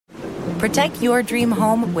Protect your dream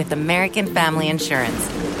home with American Family Insurance.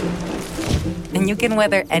 And you can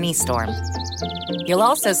weather any storm. You'll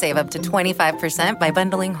also save up to 25% by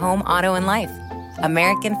bundling home, auto, and life.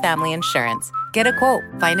 American Family Insurance. Get a quote.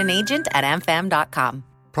 Find an agent at amfam.com.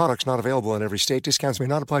 Products not available in every state. Discounts may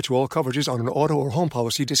not apply to all coverages on an auto or home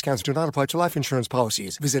policy. Discounts do not apply to life insurance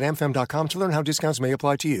policies. Visit amfam.com to learn how discounts may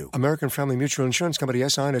apply to you. American Family Mutual Insurance Company,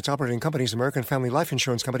 SI, and its operating companies, American Family Life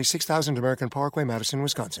Insurance Company, 6000 American Parkway, Madison,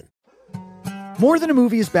 Wisconsin. More Than a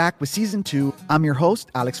Movie is back with Season 2. I'm your host,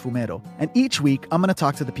 Alex Fumero, and each week I'm going to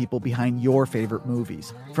talk to the people behind your favorite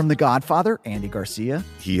movies. From The Godfather, Andy Garcia.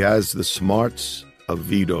 He has the smarts of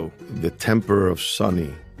Vito, the temper of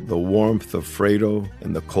Sonny, the warmth of Fredo,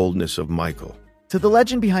 and the coldness of Michael. To the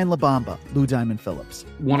legend behind La Bamba, Lou Diamond Phillips.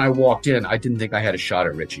 When I walked in, I didn't think I had a shot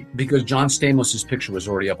at Richie because John Stamos' picture was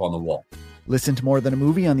already up on the wall. Listen to More Than a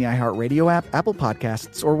Movie on the iHeartRadio app, Apple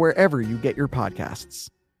Podcasts, or wherever you get your podcasts.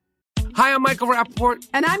 Hi, I'm Michael Rappaport.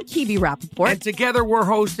 And I'm Kibi Rappaport. And together we're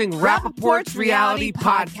hosting Rappaport's Reality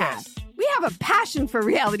Podcast. We have a passion for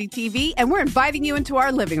reality TV, and we're inviting you into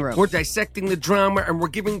our living room. We're dissecting the drama, and we're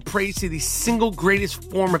giving praise to the single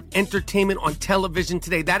greatest form of entertainment on television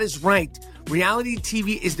today. That is right. Reality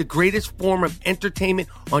TV is the greatest form of entertainment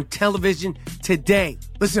on television today.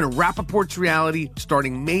 Listen to Rappaport's Reality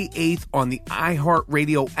starting May 8th on the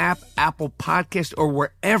iHeartRadio app, Apple Podcast, or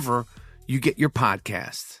wherever you get your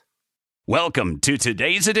podcasts. Welcome to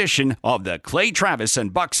today's edition of the Clay Travis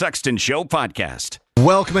and Buck Sexton Show podcast.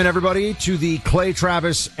 Welcome in, everybody, to the Clay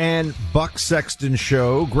Travis and Buck Sexton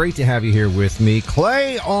Show. Great to have you here with me.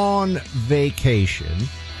 Clay on vacation,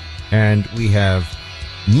 and we have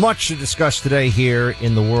much to discuss today here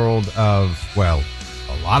in the world of, well,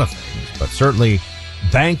 a lot of things, but certainly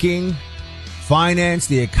banking, finance,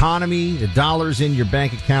 the economy, the dollars in your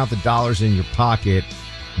bank account, the dollars in your pocket.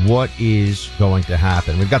 What is going to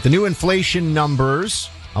happen? We've got the new inflation numbers.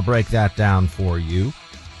 I'll break that down for you.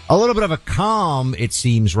 A little bit of a calm, it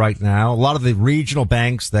seems, right now. A lot of the regional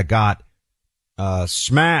banks that got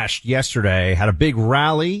smashed yesterday had a big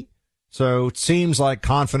rally. So it seems like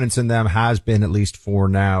confidence in them has been, at least for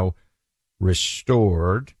now,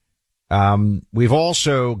 restored. We've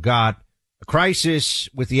also got a crisis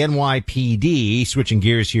with the NYPD, switching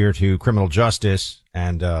gears here to criminal justice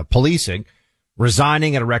and policing,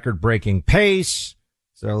 resigning at a record-breaking pace.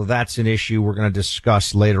 So that's an issue we're going to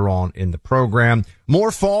discuss later on in the program. More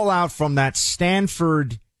fallout from that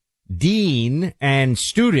Stanford dean and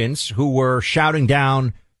students who were shouting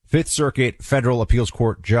down Fifth Circuit Federal Appeals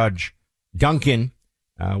Court Judge Duncan.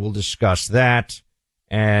 We'll discuss that.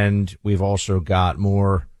 And we've also got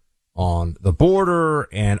more on the border.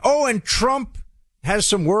 And Trump has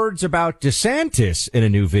some words about DeSantis in a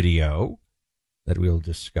new video that we'll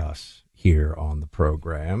discuss here on the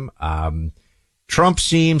program. Trump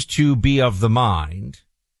seems to be of the mind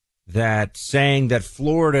that saying that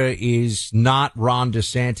Florida is not Ron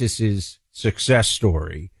DeSantis's success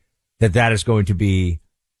story, that is going to be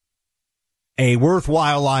a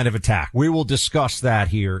worthwhile line of attack. We will discuss that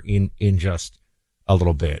here in just a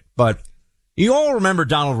little bit. But you all remember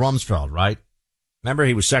Donald Rumsfeld, right? Remember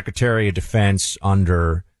he was Secretary of Defense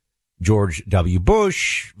under George W.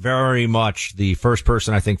 Bush, very much the first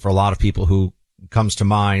person, I think, for a lot of people who comes to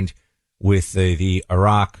mind with the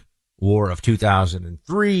Iraq War of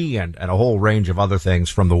 2003 and a whole range of other things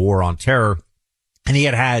from the War on Terror. And he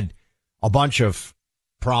had a bunch of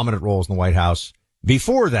prominent roles in the White House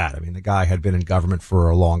before that. I mean, the guy had been in government for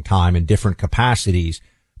a long time in different capacities.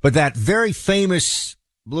 But that very famous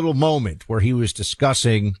little moment where he was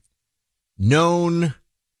discussing known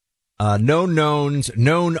knowns,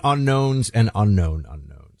 known unknowns, and unknown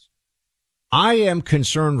unknowns. I am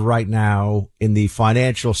concerned right now in the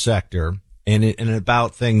financial sector and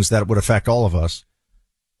about things that would affect all of us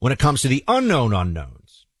when it comes to the unknown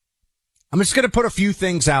unknowns. I'm just going to put a few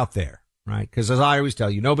things out there, right? Because as I always tell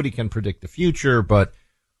you, nobody can predict the future, but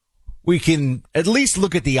we can at least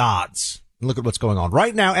look at the odds and look at what's going on.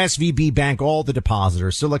 Right now, SVB Bank, all the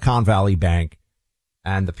depositors, Silicon Valley Bank,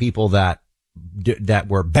 and the people that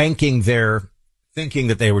were banking there thinking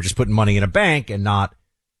that they were just putting money in a bank and not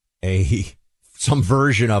some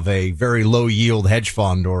version of a very low yield hedge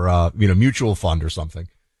fund or mutual fund or something.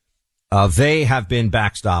 They have been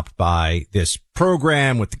backstopped by this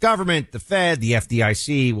program with the government, the Fed, the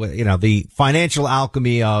FDIC, the financial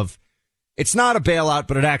alchemy of it's not a bailout,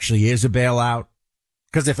 but it actually is a bailout.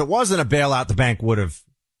 Because if it wasn't a bailout, the bank would have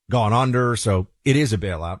gone under. So it is a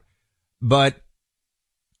bailout. But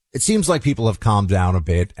it seems like people have calmed down a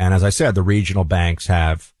bit. And as I said, the regional banks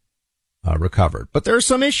have recovered. But there are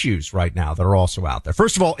some issues right now that are also out there.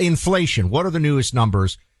 First of all, inflation. What are the newest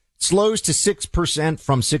numbers? slows to 6%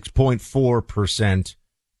 from 6.4%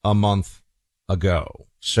 a month ago.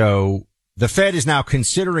 So the Fed is now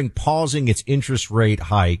considering pausing its interest rate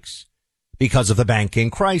hikes because of the banking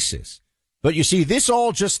crisis. But you see, this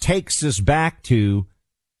all just takes us back to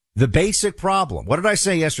the basic problem. What did I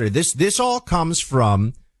say yesterday? This all comes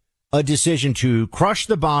from a decision to crush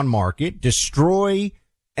the bond market, destroy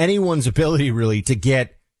anyone's ability really to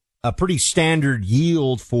get a pretty standard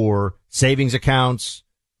yield for savings accounts,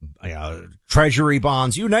 treasury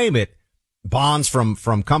bonds, you name it, bonds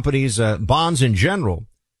from companies, bonds in general.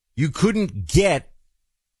 You couldn't get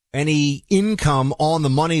any income on the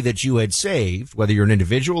money that you had saved, whether you're an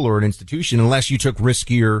individual or an institution, unless you took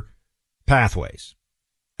riskier pathways.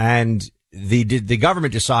 And the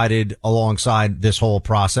government decided alongside this whole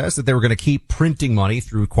process that they were going to keep printing money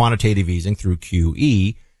through quantitative easing, through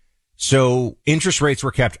QE. So interest rates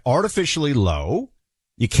were kept artificially low.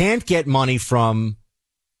 You can't get money from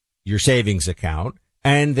your savings account,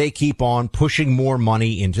 and they keep on pushing more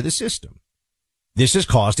money into the system. This has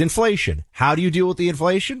caused inflation. How do you deal with the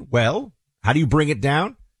inflation? Well, how do you bring it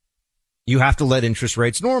down? You have to let interest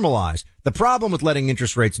rates normalize. The problem with letting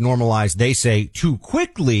interest rates normalize, they say, too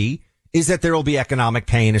quickly, is that there will be economic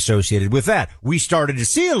pain associated with that. We started to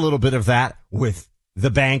see a little bit of that with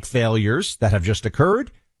the bank failures that have just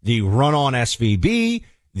occurred, the run on SVB,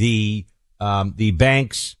 the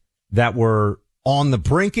banks that were on the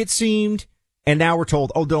brink, it seemed. And now we're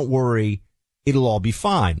told, oh, don't worry, it'll all be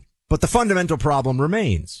fine. But the fundamental problem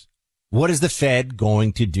remains. What is the Fed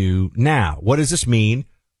going to do now? What does this mean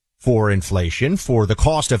for inflation, for the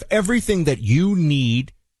cost of everything that you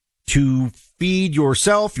need to feed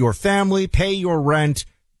yourself, your family, pay your rent,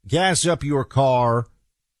 gas up your car,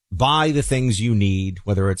 buy the things you need,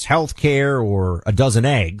 whether it's health care or a dozen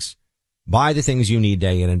eggs, buy the things you need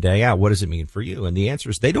day in and day out. What does it mean for you? And the answer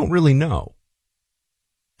is they don't really know.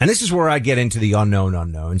 And this is where I get into the unknown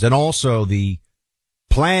unknowns and also the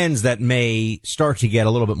plans that may start to get a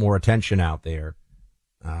little bit more attention out there.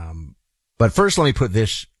 But first, let me put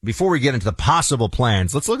this, before we get into the possible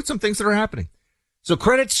plans, let's look at some things that are happening. So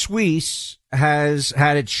Credit Suisse has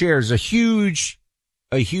had its shares, a huge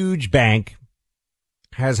bank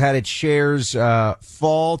has had its shares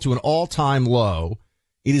fall to an all-time low.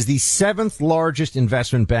 It is the 7th largest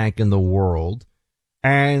investment bank in the world,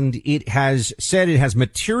 and it has said it has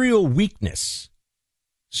material weakness.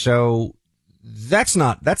 So that's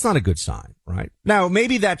not a good sign, right? Now,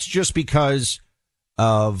 maybe that's just because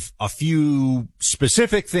of a few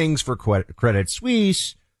specific things for Credit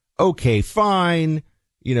Suisse. Okay, fine,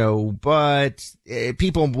 but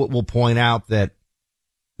people will point out that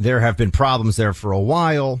there have been problems there for a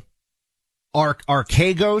while.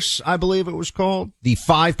 Archegos, I believe it was called, the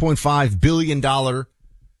 $5.5 billion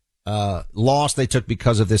loss they took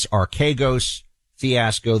because of this Archegos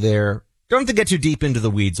fiasco there. Don't have to get too deep into the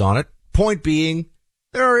weeds on it. Point being,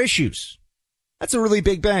 there are issues. That's a really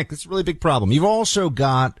big bank. That's a really big problem. You've also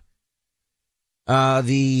got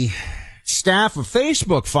the staff of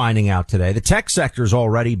Facebook finding out today. The tech sector's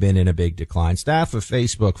already been in a big decline. Staff of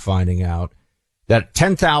Facebook finding out that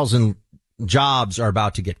 10,000 jobs are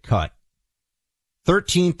about to get cut.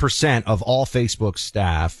 13% of all Facebook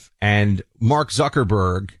staff, and Mark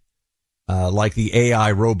Zuckerberg, like the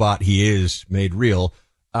AI robot he is made real,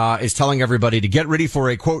 is telling everybody to get ready for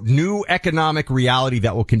a, quote, new economic reality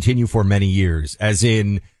that will continue for many years, as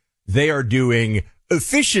in they are doing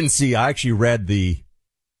efficiency. I actually read the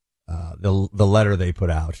letter they put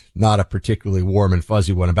out, not a particularly warm and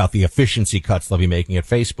fuzzy one, about the efficiency cuts they'll be making at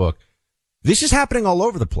Facebook. This is happening all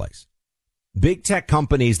over the place. Big tech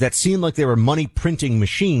companies that seem like they were money printing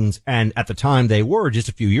machines, and at the time they were just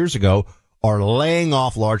a few years ago, are laying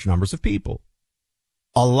off large numbers of people.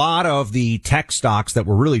 A lot of the tech stocks that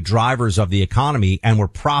were really drivers of the economy and were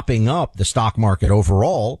propping up the stock market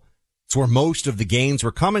overall, it's where most of the gains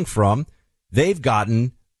were coming from, they've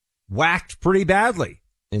gotten whacked pretty badly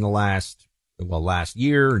in the last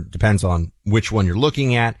year. It depends on which one you're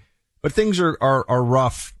looking at, but things are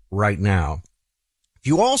rough right now. If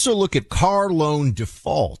you also look at car loan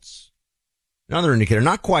defaults, another indicator,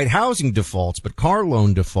 not quite housing defaults, but car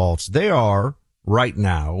loan defaults, they are right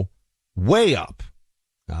now way up.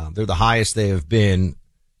 They're the highest they have been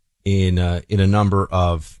in a number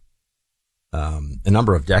of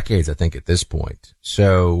decades, I think, at this point.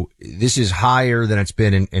 So this is higher than it's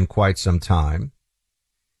been in quite some time.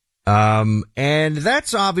 And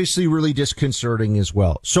that's obviously really disconcerting as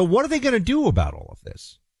well. So what are they going to do about all of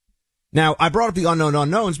this? Now, I brought up the unknown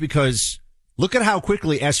unknowns because look at how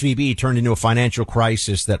quickly SVB turned into a financial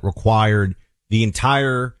crisis that required the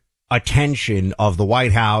entire attention of the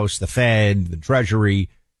White House, the Fed, the Treasury,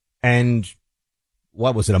 and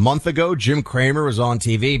what was it, a month ago? Jim Cramer was on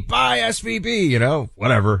TV. Buy SVB,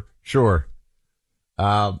 whatever. Sure.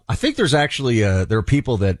 I think there's actually, there are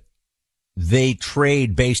people that they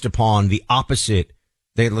trade based upon the opposite.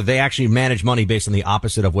 They actually manage money based on the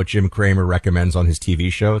opposite of what Jim Cramer recommends on his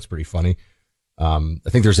TV show. It's pretty funny. I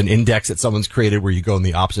think there's an index that someone's created where you go in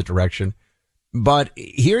the opposite direction. But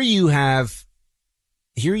here you have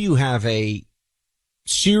a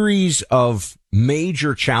series of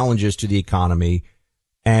major challenges to the economy.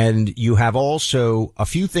 And you have also a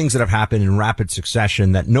few things that have happened in rapid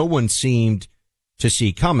succession that no one seemed to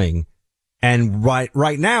see coming. And right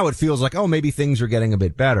now it feels like, oh, maybe things are getting a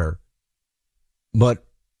bit better. But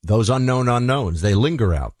those unknown unknowns, they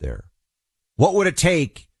linger out there. What would it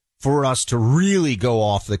take for us to really go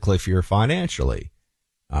off the cliff here financially?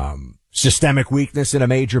 Systemic weakness in a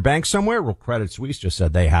major bank somewhere? Well, Credit Suisse just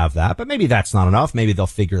said they have that, but maybe that's not enough. Maybe they'll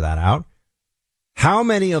figure that out. How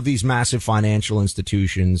many of these massive financial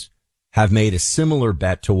institutions have made a similar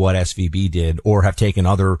bet to what SVB did or have taken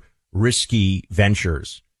other risky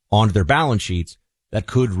ventures onto their balance sheets that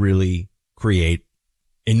could really create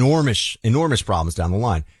enormous problems down the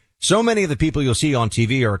line? So many of the people you'll see on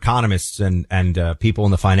TV are economists and people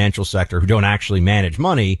in the financial sector who don't actually manage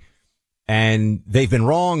money. And they've been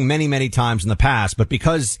wrong many, many times in the past, but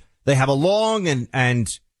because they have a long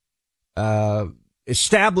and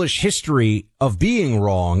established history of being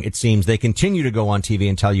wrong, it seems they continue to go on TV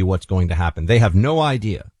and tell you what's going to happen. They have no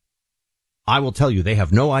idea. I will tell you, they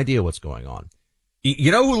have no idea what's going on.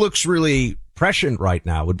 You know who looks really prescient right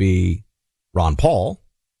now would be Ron Paul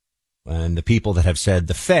and the people that have said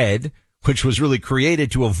the Fed, which was really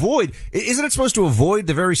created to avoid, isn't it supposed to avoid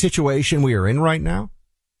the very situation we are in right now?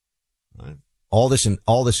 All this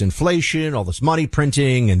inflation, all this money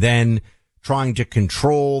printing, and then trying to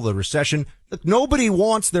control the recession. Look, nobody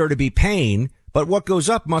wants there to be pain, but what goes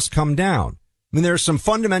up must come down. I mean, there are some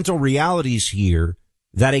fundamental realities here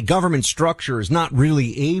that a government structure is not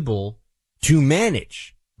really able to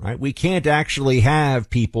manage, right? We can't actually have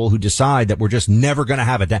people who decide that we're just never going to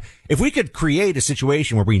have if we could create a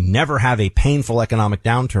situation where we never have a painful economic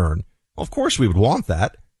downturn, well, of course we would want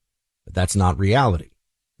that, but that's not reality.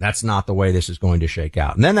 That's not the way this is going to shake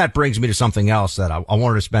out. And then that brings me to something else that I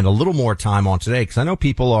wanted to spend a little more time on today, because I know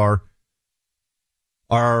people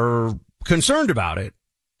are concerned about it.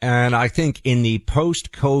 And I think in the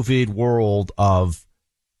post-COVID world of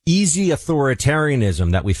easy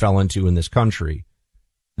authoritarianism that we fell into in this country,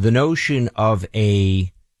 the notion of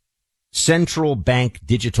a central bank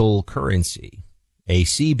digital currency, a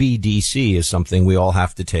CBDC, is something we all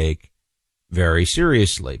have to take very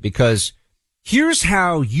seriously, because here's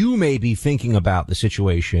how you may be thinking about the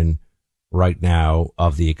situation right now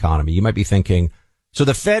of the economy. You might be thinking, so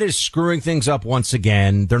the Fed is screwing things up once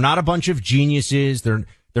again. They're not a bunch of geniuses. They're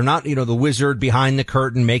not, the wizard behind the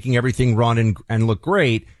curtain making everything run and look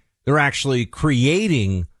great. They're actually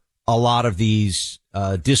creating a lot of these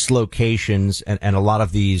dislocations and a lot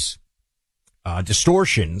of these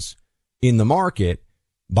distortions in the market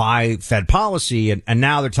by Fed policy. And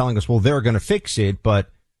now they're telling us, well, they're going to fix it,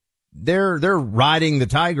 but they're riding the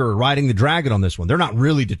tiger or riding the dragon on this one. They're not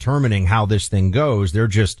really determining how this thing goes. They're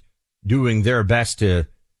just doing their best to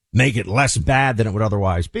make it less bad than it would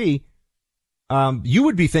otherwise be. You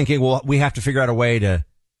would be thinking, well, we have to figure out a way to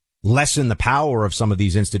lessen the power of some of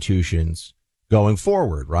these institutions going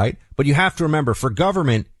forward, right? But you have to remember, for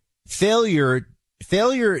government, failure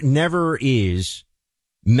never is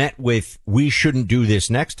met with, we shouldn't do this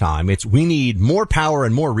next time. It's, we need more power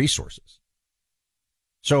and more resources.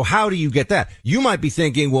 So how do you get that? You might be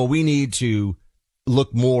thinking, well, we need to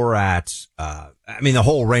look more at, the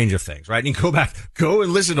whole range of things, right? And go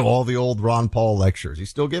and listen to all the old Ron Paul lectures. He's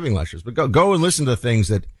still giving lectures, but go and listen to things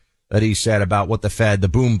that he said about what the Fed, the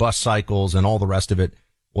boom bust cycles and all the rest of it,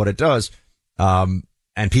 what it does. And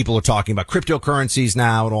people are talking about cryptocurrencies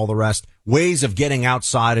now and all the rest, ways of getting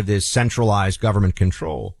outside of this centralized government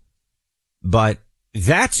control. But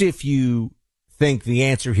that's if you think the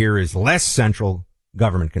answer here is less central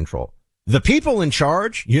government control. The people in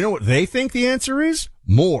charge, you know what they think the answer is?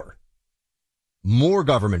 More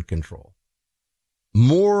government control,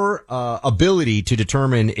 more ability to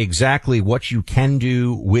determine exactly what you can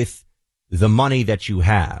do with the money that you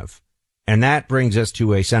have. And that brings us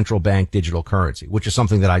to a central bank digital currency, which is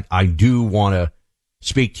something that I do want to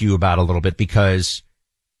speak to you about a little bit, because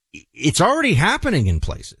it's already happening in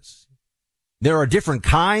places. There are different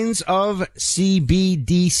kinds of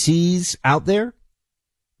CBDCs out there.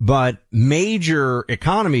 But major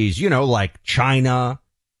economies, like China,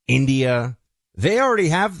 India, they already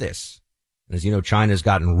have this. As you know, China's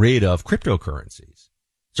gotten rid of cryptocurrencies.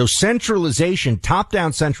 So centralization,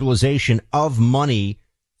 top-down centralization of money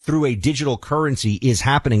through a digital currency is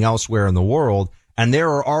happening elsewhere in the world. And there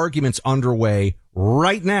are arguments underway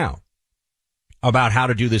right now about how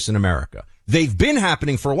to do this in America. They've been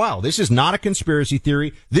happening for a while. This is not a conspiracy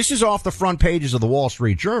theory. This is off the front pages of the Wall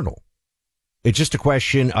Street Journal. It's just a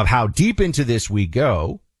question of how deep into this we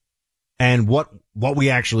go and what we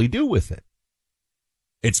actually do with it.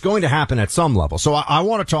 It's going to happen at some level. So I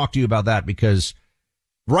want to talk to you about that because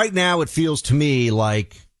right now it feels to me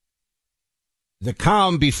like the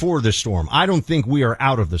calm before the storm. I don't think we are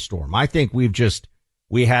out of the storm. I think we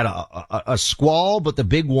had a squall, but the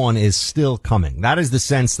big one is still coming. That is the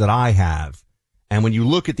sense that I have. And when you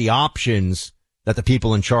look at the options that the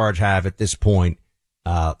people in charge have at this point,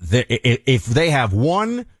 if they have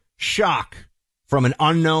one shock from an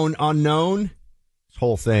unknown, this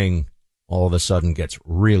whole thing all of a sudden gets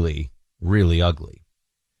really, really ugly.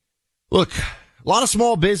 Look, a lot of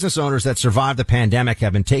small business owners that survived the pandemic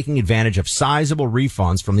have been taking advantage of sizable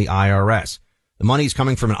refunds from the IRS. The money is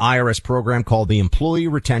coming from an IRS program called the Employee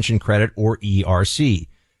Retention Credit, or ERC.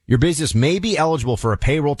 Your business may be eligible for a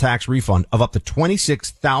payroll tax refund of up to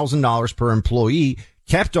 $26,000 per employee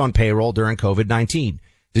kept on payroll during COVID-19.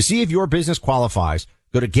 To see if your business qualifies,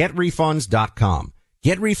 go to GetRefunds.com.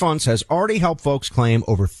 GetRefunds has already helped folks claim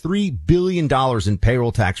over $3 billion in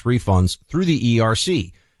payroll tax refunds through the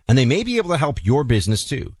ERC, and they may be able to help your business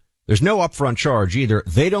too. There's no upfront charge either.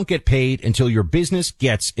 They don't get paid until your business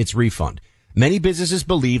gets its refund. Many businesses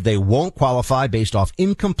believe they won't qualify based off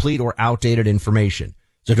incomplete or outdated information.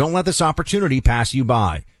 So don't let this opportunity pass you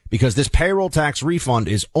by, because this payroll tax refund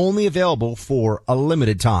is only available for a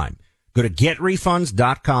limited time. Go to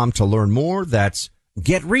GetRefunds.com to learn more. That's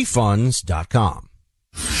GetRefunds.com.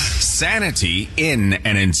 Sanity in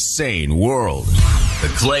an insane world. The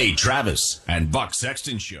Clay Travis and Buck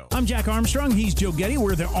Sexton Show. I'm Jack Armstrong. He's Joe Getty.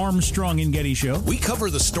 We're the Armstrong and Getty Show. We cover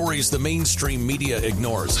the stories the mainstream media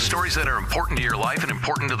ignores. Stories that are important to your life and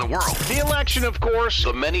important to the world. The election, of course.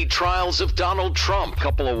 The many trials of Donald Trump.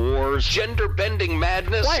 Couple of wars. Gender-bending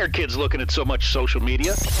madness. Why are kids looking at so much social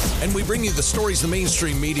media? And we bring you the stories the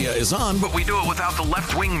mainstream media is on, but we do it without the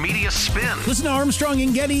left-wing media spin. Listen to Armstrong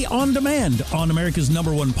and Getty on demand on America's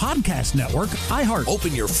 #1 podcast network, iHeart.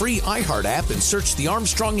 Open your free iHeart app and search the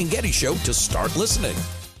Armstrong and Getty Show to start listening.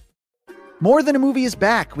 More Than a Movie is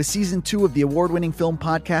back with season 2 of the award-winning film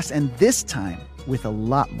podcast, and this time with a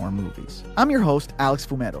lot more movies. I'm your host, Alex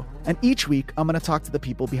Fumero, and each week I'm going to talk to the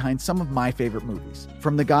people behind some of my favorite movies.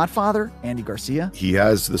 From The Godfather, Andy Garcia. He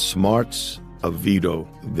has the smarts of Vito,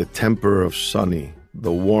 the temper of Sonny,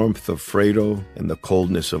 the warmth of Fredo, and the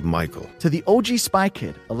coldness of Michael. To the OG Spy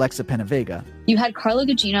Kid, Alexa Penavega. You had Carla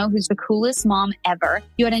Gugino, who's the coolest mom ever.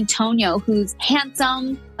 You had Antonio, who's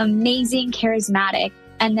handsome, amazing, charismatic.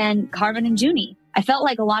 And then Carmen and Junie. I felt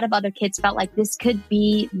like a lot of other kids felt like this could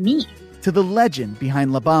be me. To the legend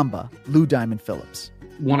behind La Bamba, Lou Diamond Phillips.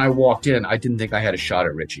 When I walked in, I didn't think I had a shot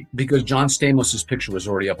at Richie because John Stamos' picture was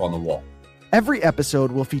already up on the wall. Every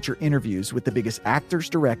episode will feature interviews with the biggest actors,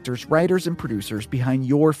 directors, writers, and producers behind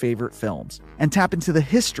your favorite films and tap into the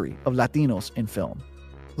history of Latinos in film.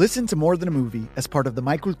 Listen to More Than a Movie as part of the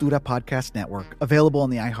My Cultura podcast network, available on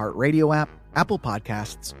the iHeartRadio app, Apple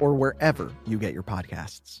Podcasts, or wherever you get your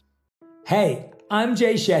podcasts. Hey, I'm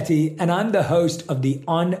Jay Shetty, and I'm the host of the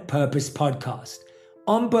On Purpose podcast.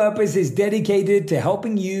 On Purpose is dedicated to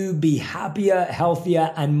helping you be happier,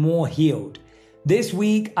 healthier, and more healed. This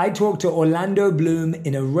week, I talked to Orlando Bloom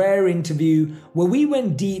in a rare interview where we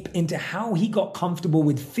went deep into how he got comfortable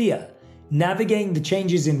with fear, navigating the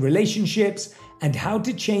changes in relationships, and how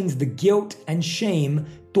to change the guilt and shame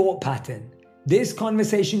thought pattern. This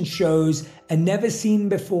conversation shows a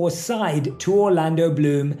never-seen-before side to Orlando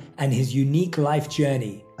Bloom and his unique life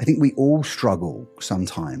journey. I think we all struggle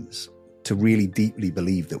sometimes to really deeply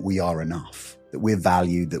believe that we are enough, that we're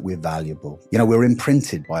valued, that we're valuable. You know, we're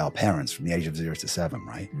imprinted by our parents from the age of 0 to 7,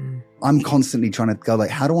 right? I'm constantly trying to go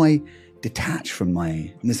like, how do I detach from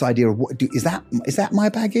this idea of is that my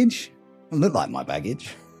baggage? It doesn't look like my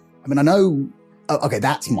baggage. I mean, I know, okay,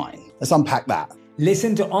 that's mine. Let's unpack that.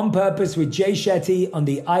 Listen to On Purpose with Jay Shetty on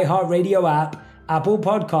the iHeartRadio app, Apple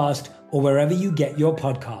Podcast, or wherever you get your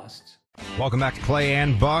podcasts. Welcome back to Clay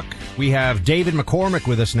and Buck. We have David McCormick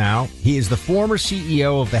with us now. He is the former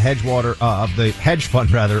CEO of the hedge fund,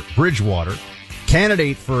 Bridgewater,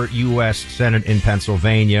 candidate for U.S. Senate in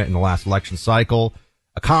Pennsylvania in the last election cycle,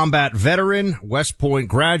 a combat veteran, West Point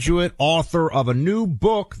graduate, author of a new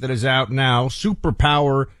book that is out now,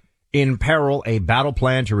 Superpower in Peril, A Battle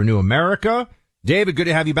Plan to Renew America. David, good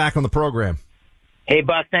to have you back on the program. Hey,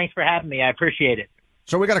 Buck, thanks for having me. I appreciate it.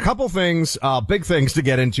 So we got a couple things, big things to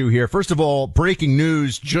get into here. First of all, breaking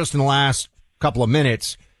news just in the last couple of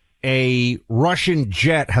minutes. A Russian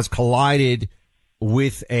jet has collided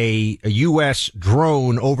with a U.S.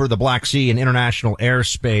 drone over the Black Sea in international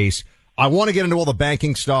airspace. I want to get into all the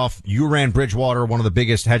banking stuff. You ran Bridgewater, one of the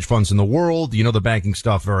biggest hedge funds in the world. You know the banking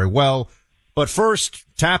stuff very well. But first,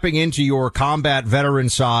 tapping into your combat veteran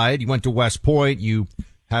side, you went to West Point. You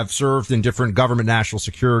have served in different government national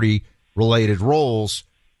security related roles.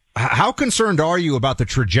 How concerned are you about the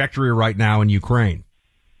trajectory right now in Ukraine?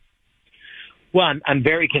 Well, I'm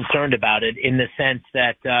very concerned about it in the sense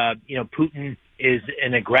that, Putin is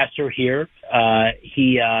an aggressor here.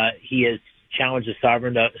 He has challenged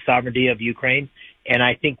the sovereignty of Ukraine. And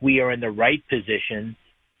I think we are in the right position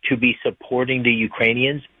to be supporting the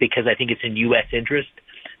Ukrainians because I think it's in U.S. interest.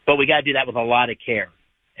 But we got to do that with a lot of care.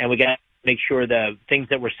 And we got to make sure the things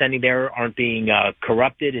that we're sending there aren't being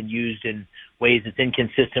corrupted and used in ways that's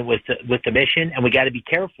inconsistent with the mission. And we got to be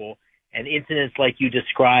careful. And incidents like you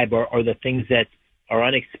describe are the things that are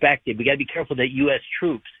unexpected. We got to be careful that U.S.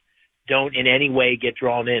 troops don't in any way get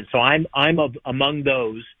drawn in. So I'm among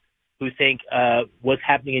those who think what's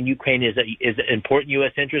happening in Ukraine is an important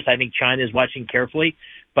U.S. interest. I think China is watching carefully,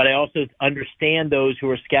 but I also understand those who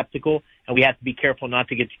are skeptical, and we have to be careful not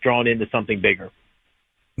to get drawn into something bigger.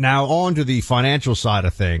 Now, on to the financial side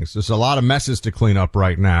of things. There's a lot of messes to clean up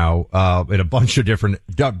right now in a bunch of different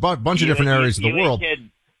areas of the world.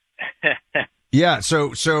 Yeah.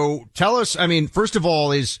 So tell us, I mean, first of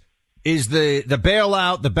all, is the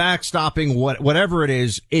bailout, the backstopping, whatever it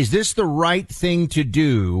is this the right thing to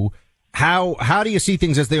do? How do you see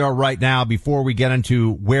things as they are right now before we get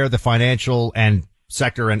into where the financial and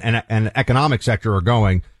sector and economic sector are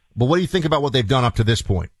going? But what do you think about what they've done up to this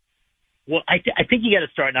point? Well, I think you got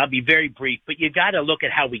to start, and I'll be very brief, but you got to look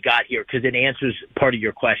at how we got here because it answers part of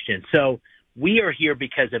your question. So we are here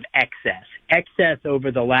because of excess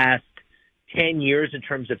over the last 10 years in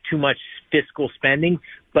terms of too much fiscal spending,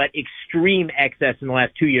 but extreme excess in the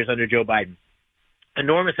last 2 years under Joe Biden.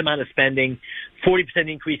 Enormous amount of spending, 40%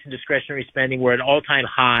 increase in discretionary spending. We're at an all-time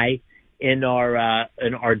high in our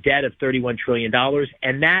debt of $31 trillion.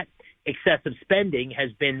 And that excessive spending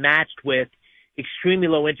has been matched with extremely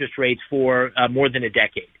low interest rates for more than a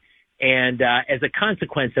decade. And as a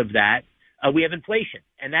consequence of that, we have inflation.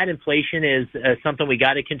 And that inflation is something we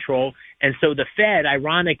got to control. And so the Fed,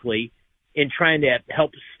 ironically, in trying to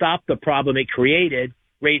help stop the problem it created,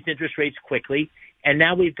 raised interest rates quickly. And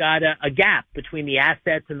now we've got a gap between the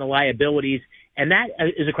assets and the liabilities. And that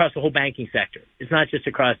is across the whole banking sector. It's not just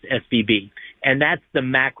across SVB. And that's the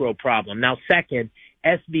macro problem. Now, second,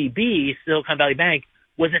 SVB, Silicon Valley Bank,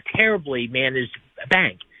 was a terribly managed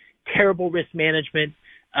bank, terrible risk management.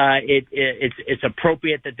 It's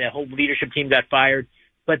appropriate that the whole leadership team got fired,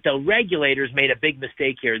 but the regulators made a big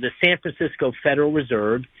mistake here. The San Francisco Federal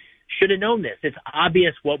Reserve should have known this. It's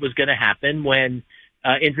obvious what was going to happen when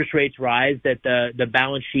interest rates rise, that the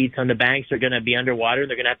balance sheets on the banks are going to be underwater.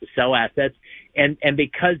 They're going to have to sell assets. And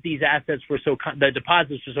because these assets were the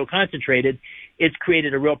deposits were so concentrated, it's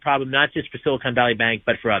created a real problem, not just for Silicon Valley Bank,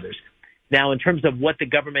 but for others. Now, in terms of what the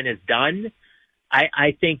government has done,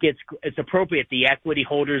 I think it's appropriate the equity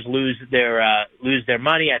holders lose their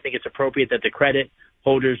money. I think it's appropriate that the credit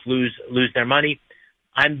holders lose their money.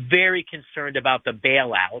 I'm very concerned about the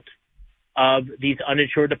bailout of these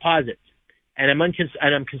uninsured deposits, and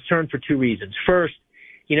I'm concerned for two reasons. First,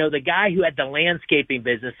 the guy who had the landscaping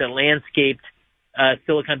business that landscaped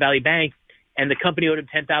Silicon Valley Bank, and the company owed him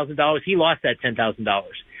 $10,000. He lost that $10,000.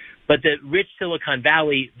 But the rich Silicon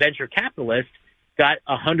Valley venture capitalists got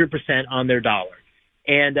 100% on their dollar.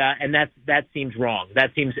 And that seems wrong.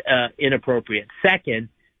 That seems inappropriate. Second,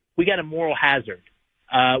 we got a moral hazard.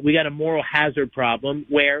 We got a moral hazard problem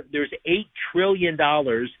where there's $8 trillion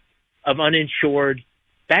of uninsured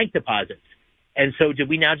bank deposits. And so did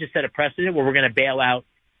we now just set a precedent where we're going to bail out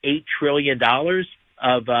 $8 trillion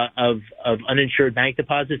of uninsured bank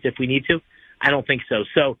deposits if we need to? I don't think so.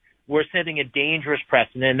 So we're setting a dangerous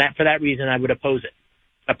precedent, and for that reason, I would oppose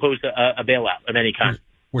a bailout of any kind.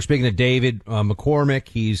 We're speaking to David McCormick.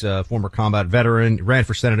 He's a former combat veteran, ran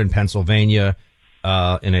for Senate in Pennsylvania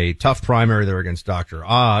in a tough primary there against Dr.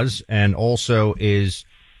 Oz, and also is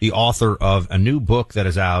the author of a new book that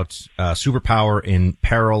is out, Superpower in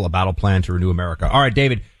Peril, A Battle Plan to Renew America. All right,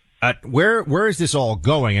 David, where is this all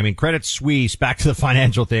going? I mean, Credit Suisse, back to the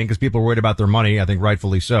financial thing, because people are worried about their money, I think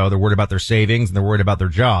rightfully so. They're worried about their savings, and they're worried about their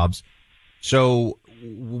jobs. So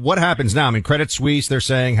what happens now? I mean, Credit Suisse, they're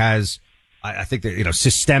saying, has, I think that,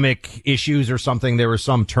 systemic issues or something. There was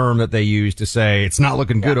some term that they used to say it's not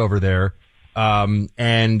looking good over there.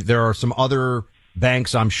 And there are some other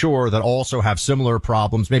banks, I'm sure, that also have similar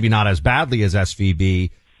problems, maybe not as badly as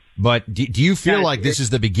SVB. But do you feel like this is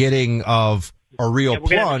the beginning of a real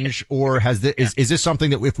plunge, or is this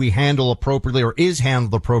something that if we handle appropriately or is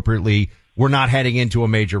handled appropriately, we're not heading into a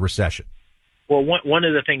major recession? Well, one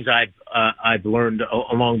of the things I've learned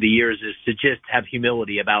along the years is to just have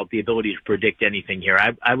humility about the ability to predict anything here.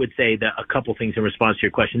 I would say that a couple things in response to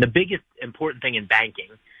your question. The biggest important thing in banking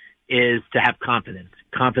is to have confidence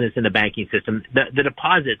in the banking system. The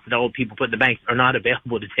deposits that old people put in the banks are not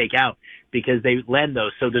available to take out because they lend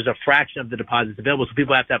those. So there's a fraction of the deposits available. So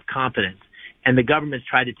people have to have confidence. And the government's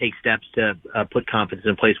tried to take steps to put confidence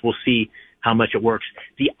in place. We'll see how much it works.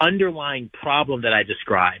 The underlying problem that I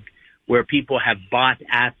described, where people have bought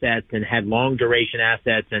assets and had long duration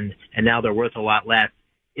assets and now they're worth a lot less,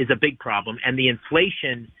 is a big problem. And the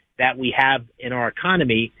inflation that we have in our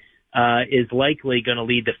economy is likely going to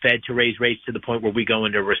lead the Fed to raise rates to the point where we go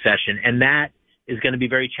into a recession. And that is going to be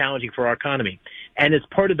very challenging for our economy. And as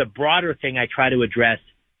part of the broader thing I try to address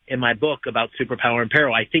in my book about superpower in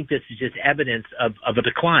peril, I think this is just evidence of a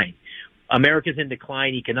decline. America's in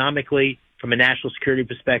decline economically, from a national security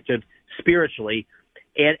perspective, spiritually.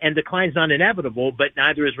 And decline's not inevitable, but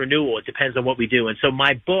neither is renewal. It depends on what we do. And so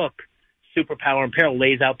my book, Superpower in Peril,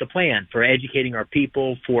 lays out the plan for educating our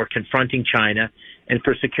people, for confronting China, and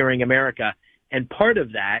for securing America. And part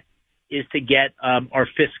of that is to get our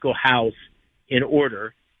fiscal house in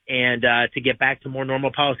order and to get back to more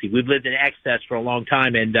normal policy. We've lived in excess for a long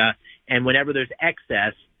time, and whenever there's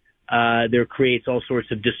excess, there creates all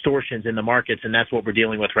sorts of distortions in the markets, and that's what we're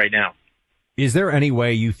dealing with right now. Is there any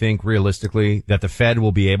way you think realistically that the Fed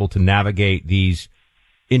will be able to navigate these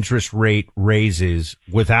interest rate raises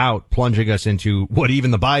without plunging us into what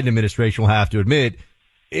even the Biden administration will have to admit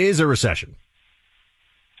is a recession?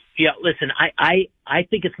 Yeah, listen, I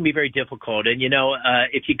think it's going to be very difficult. And,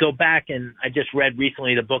 if you go back, and I just read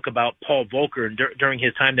recently the book about Paul Volcker during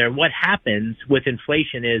his time there, and what happens with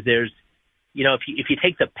inflation is there's, if you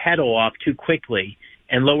take the pedal off too quickly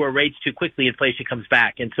and lower rates too quickly, inflation comes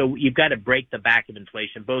back. And so you've got to break the back of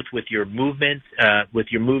inflation, both with your movements, with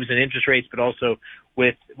your moves in interest rates, but also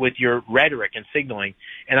with your rhetoric and signaling.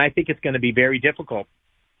 And I think it's going to be very difficult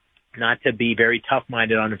not to be very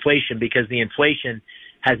tough-minded on inflation, because the inflation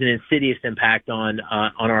has an insidious impact on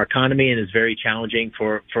our economy and is very challenging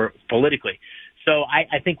for politically. So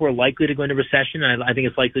I think we're likely to go into recession. I think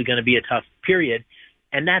it's likely going to be a tough period.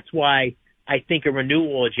 And that's why I think a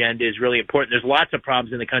renewal agenda is really important. There's lots of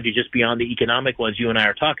problems in the country just beyond the economic ones you and I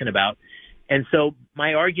are talking about. And so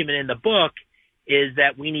my argument in the book is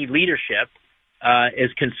that we need leadership as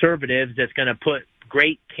conservatives that's going to put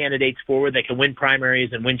great candidates forward that can win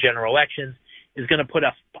primaries and win general elections, is going to put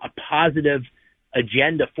a positive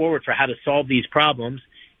agenda forward for how to solve these problems,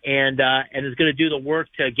 and is going to do the work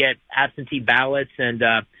to get absentee ballots and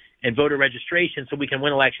voter registration so we can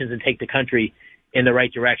win elections and take the country in the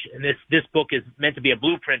right direction. And this book is meant to be a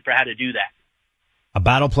blueprint for how to do that. A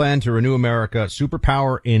Battle Plan to Renew America,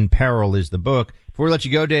 Superpower in Peril is the book. Before we let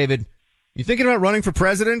you go, David, you thinking about running for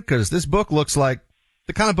president? Because this book looks like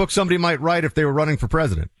the kind of book somebody might write if they were running for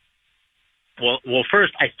president. Well,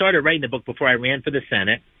 first, I started writing the book before I ran for the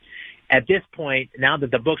Senate. At this point, now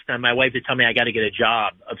that the book's done, my wife is telling me I got to get a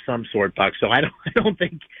job of some sort, Buck. So I don't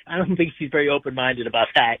think she's very open-minded about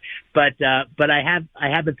that. But I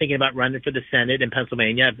have been thinking about running for the Senate in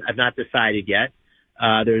Pennsylvania. I've not decided yet.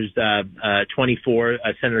 There's 24.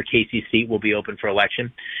 Senator Casey's seat will be open for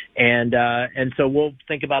election, and so we'll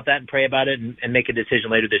think about that and pray about it and make a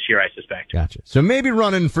decision later this year, I suspect. Gotcha. So maybe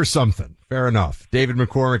running for something. Fair enough. David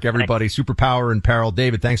McCormick, everybody. Superpower in Peril.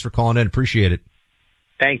 David, thanks for calling in. Appreciate it.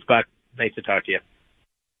 Thanks, Buck. Nice to talk to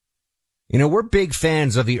you. We're big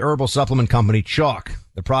fans of the herbal supplement company Chalk.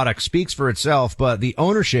 The product speaks for itself, but the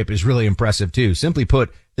ownership is really impressive too. Simply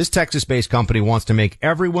put, this Texas-based company wants to make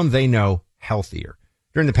everyone they know healthier.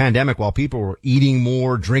 During the pandemic, while people were eating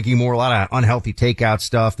more, drinking more, a lot of unhealthy takeout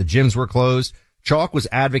stuff, the gyms were closed, Chalk was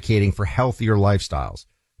advocating for healthier lifestyles.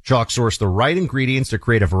 Chalk sourced the right ingredients to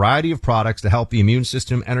create a variety of products to help the immune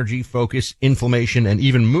system, energy, focus, inflammation, and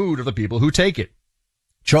even mood of the people who take it.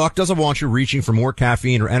 Chalk doesn't want you reaching for more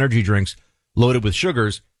caffeine or energy drinks loaded with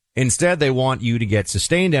sugars. Instead, they want you to get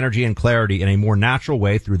sustained energy and clarity in a more natural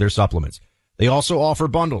way through their supplements. They also offer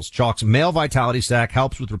bundles. Chalk's Male Vitality Stack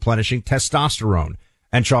helps with replenishing testosterone,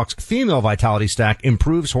 and Chalk's Female Vitality Stack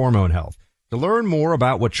improves hormone health. To learn more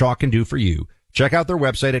about what Chalk can do for you, check out their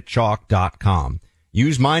website at chalk.com.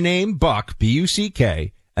 Use my name, Buck,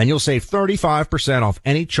 B-U-C-K, and you'll save 35% off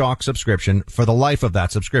any Chalk subscription for the life of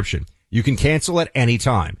that subscription. You can cancel at any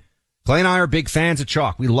time. Clay and I are big fans of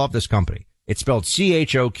Chalk. We love this company. It's spelled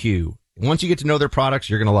C-H-O-Q. Once you get to know their products,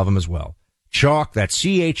 you're going to love them as well. Choq, that's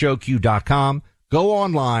CHOQ.com. Go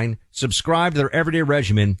online, subscribe to their everyday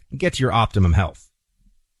regimen, and get to your optimum health.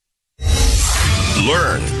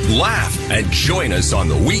 Learn, laugh, and join us on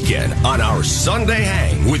the weekend on our Sunday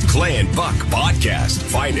Hang with Clay and Buck podcast.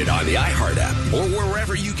 Find it on the iHeart app or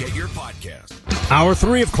wherever you get your podcast. Hour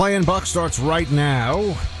 3 of Clay and Buck starts right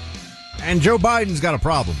now. And Joe Biden's got a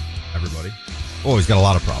problem, everybody. Oh, he's got a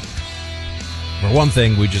lot of problems. For one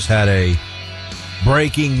thing, we just had a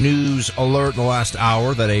breaking news alert in the last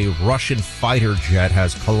hour that a Russian fighter jet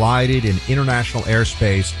has collided in international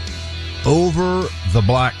airspace over the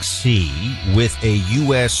Black Sea with a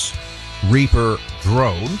U.S. Reaper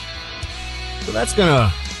drone. So that's going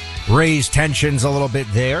to raise tensions a little bit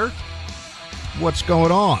there. What's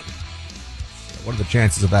going on? What are the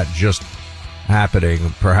chances of that just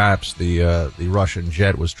happening? Perhaps the Russian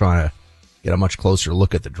jet was trying to get a much closer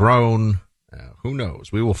look at the drone. Who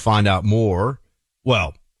knows? We will find out more.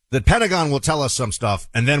 Well, the Pentagon will tell us some stuff,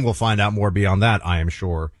 and then we'll find out more beyond that, I am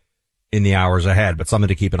sure, in the hours ahead, but something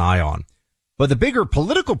to keep an eye on. But the bigger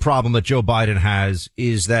political problem that Joe Biden has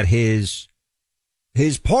is that his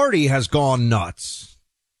party has gone nuts.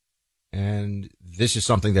 And this is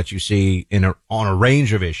something that you see on a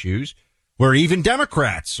range of issues where even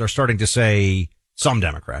Democrats are starting to say, some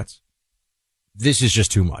Democrats, this is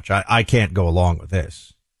just too much. I can't go along with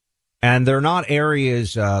this. And they're not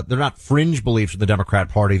areas, they're not fringe beliefs of the Democrat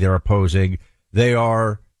Party they're opposing. They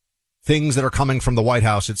are things that are coming from the White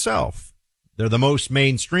House itself. They're the most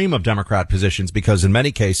mainstream of Democrat positions because in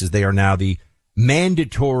many cases they are now the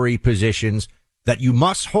mandatory positions that you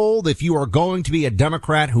must hold if you are going to be a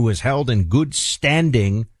Democrat who is held in good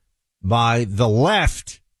standing by the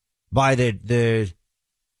left, by the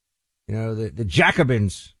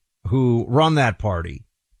Jacobins who run that party,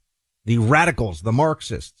 the radicals, the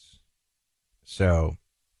Marxists. So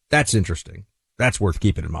that's interesting. That's worth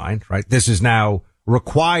keeping in mind, right? This is now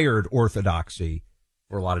required orthodoxy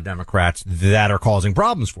for a lot of Democrats that are causing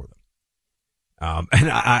problems for them. And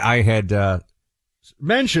I had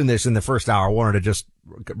mentioned this in the first hour. I wanted to just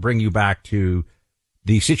bring you back to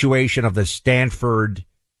the situation of the Stanford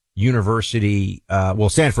University,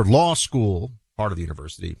 Stanford Law School, part of the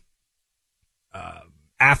university,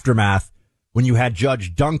 aftermath when you had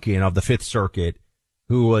Judge Duncan of the Fifth Circuit,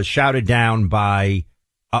 who was shouted down by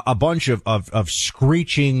a bunch of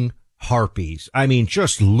screeching harpies. I mean,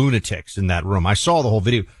 just lunatics in that room. I saw the whole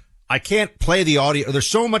video. I can't play the audio. There's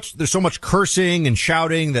so much cursing and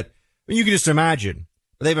shouting that you can just imagine.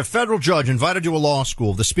 They have a federal judge invited to a law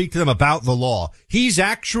school to speak to them about the law. He's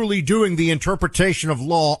actually doing the interpretation of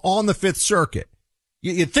law on the Fifth Circuit.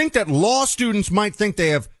 You'd think that law students might think they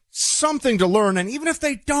have something to learn, and even if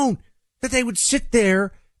they don't, that they would sit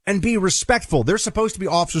there and be respectful. They're supposed to be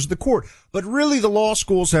officers of the court. But really, the law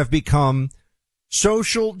schools have become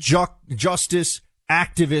social justice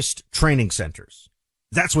activist training centers.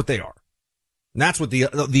 That's what they are. And that's what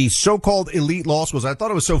the so-called elite law schools. I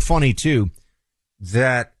thought it was so funny too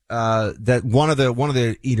that one of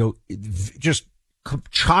the just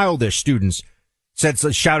childish students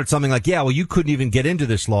shouted something like, "Yeah, well, you couldn't even get into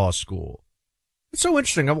this law school." It's so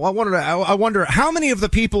interesting. I wonder how many of the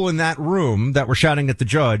people in that room that were shouting at the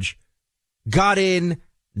judge got in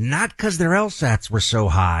not because their LSATs were so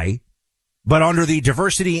high, but under the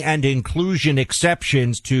diversity and inclusion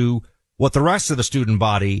exceptions to what the rest of the student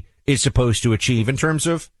body is supposed to achieve in terms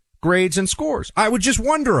of grades and scores. I would just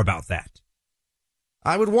wonder about that.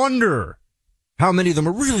 I would wonder how many of them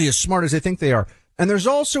are really as smart as they think they are. And there's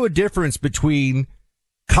also a difference between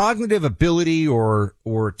cognitive ability or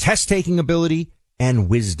test-taking ability and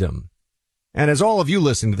wisdom. And as all of you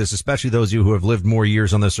listening to this, especially those of you who have lived more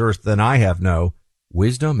years on this earth than I have know,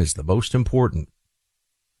 wisdom is the most important.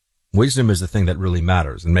 Wisdom is the thing that really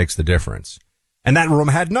matters and makes the difference. And that room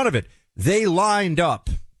had none of it. They lined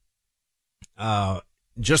up,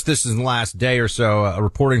 just this in the last day or so,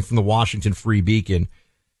 reporting from the Washington Free Beacon,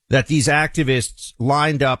 that these activists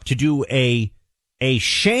lined up to do a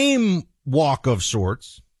shame walk of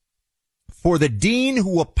sorts for the dean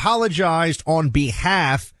who apologized on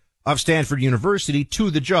behalf of Stanford University to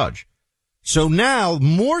the judge. So now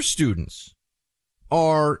more students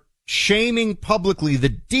are shaming publicly the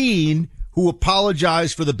dean who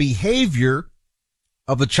apologized for the behavior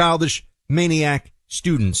of the childish maniac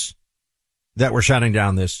students that were shouting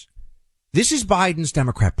down this. This is Biden's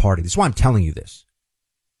Democrat Party. This is why I'm telling you this.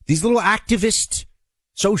 These little activist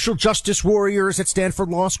social justice warriors at Stanford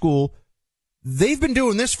Law School, they've been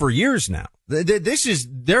doing this for years now. This is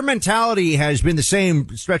their mentality has been the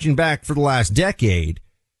same stretching back for the last decade.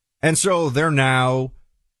 And so there are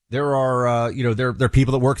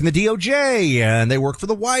people that work in the DOJ and they work for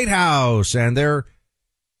the White House and they're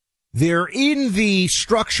They're in the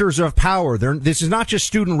structures of power. This is not just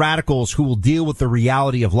student radicals who will deal with the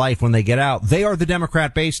reality of life when they get out. They are the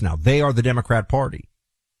Democrat base now. They are the Democrat Party.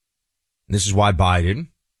 And this is why Biden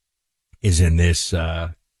is in this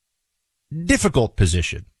difficult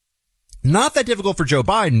position. Not that difficult for Joe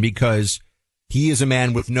Biden because he is a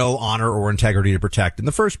man with no honor or integrity to protect in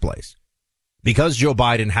the first place. Because Joe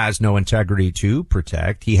Biden has no integrity to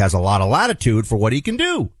protect, he has a lot of latitude for what he can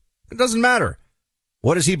do. It doesn't matter.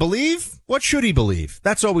 What does he believe? What should he believe?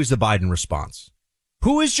 That's always the Biden response.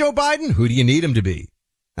 Who is Joe Biden? Who do you need him to be?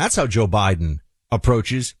 That's how Joe Biden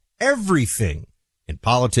approaches everything in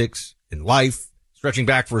politics, in life, stretching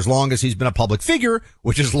back for as long as he's been a public figure,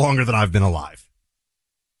 which is longer than I've been alive.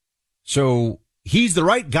 So he's the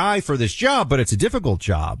right guy for this job, but it's a difficult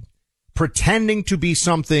job. Pretending to be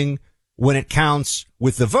something when it counts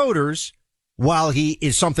with the voters, while he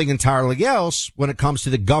is something entirely else when it comes to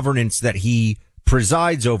the governance that he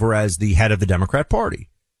presides over as the head of the Democrat Party.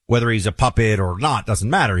 Whether he's a puppet or not doesn't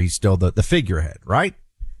matter. He's still the figurehead, right?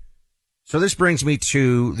 So this brings me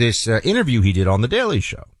to this interview he did on The Daily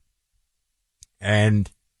Show.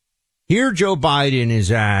 And here Joe Biden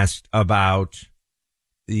is asked about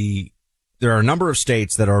there are a number of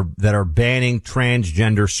states that are banning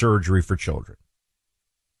transgender surgery for children.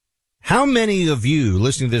 How many of you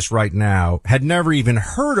listening to this right now had never even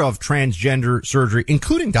heard of transgender surgery,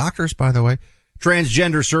 including doctors, by the way,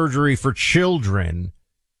 transgender surgery for children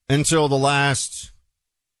until the last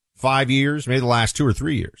 5 years, maybe the last 2 or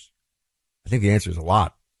 3 years? I think the answer is a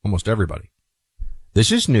lot. Almost everybody.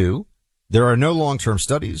 This is new. There are no long-term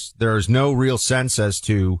studies. There is no real sense as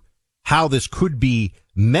to how this could be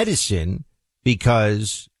medicine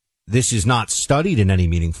because this is not studied in any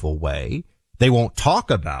meaningful way. They won't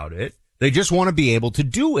talk about it. They just want to be able to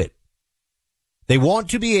do it. They want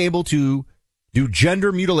to be able to do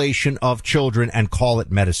gender mutilation of children and call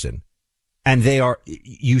it medicine. And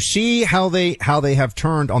you see how they have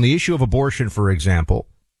turned on the issue of abortion, for example.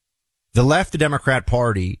 The left, the Democrat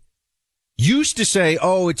Party used to say,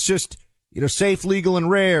 oh, it's just, safe, legal, and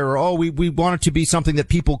rare. Or, oh, we want it to be something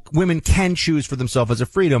that women can choose for themselves as a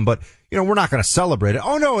freedom, but, we're not going to celebrate it.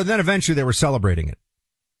 Oh, no. And then eventually they were celebrating it.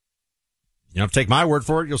 Take my word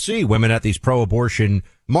for it. You'll see women at these pro-abortion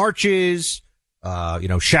marches.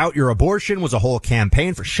 Shout Your Abortion was a whole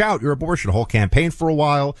campaign for Shout Your Abortion, a whole campaign for a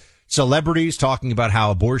while. Celebrities talking about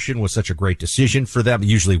how abortion was such a great decision for them.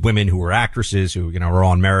 Usually women who were actresses who, were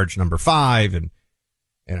on Marriage Number 5 and,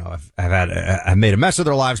 have made a mess of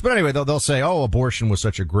their lives. But anyway, they'll say, oh, abortion was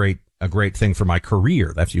such a great thing for my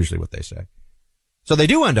career. That's usually what they say. So they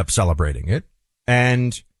do end up celebrating it,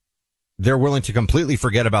 and they're willing to completely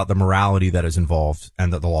forget about the morality that is involved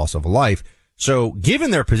and the loss of a life. So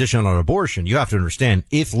given their position on abortion, you have to understand,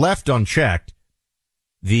 if left unchecked,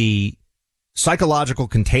 the psychological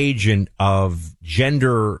contagion of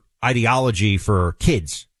gender ideology for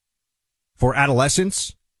kids, for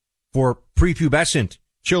adolescents, for prepubescent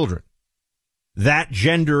children, that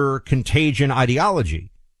gender contagion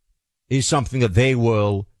ideology is something that they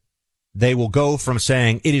will go from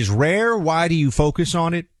saying, it is rare, why do you focus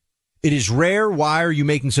on it? It is rare, why are you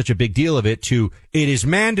making such a big deal of it, to it is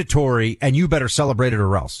mandatory and you better celebrate it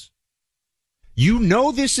or else.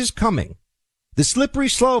 This is coming. The slippery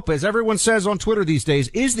slope, as everyone says on Twitter these days,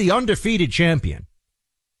 is the undefeated champion.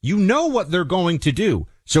 You know what they're going to do.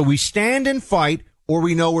 So we stand and fight, or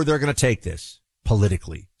we know where they're going to take this.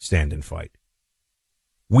 Politically stand and fight.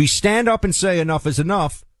 We stand up and say enough is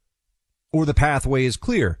enough, or the pathway is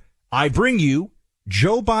clear. I bring you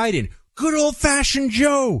Joe Biden. Good old-fashioned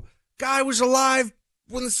Joe. Guy was alive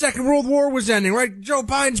when the Second World War was ending, right? Joe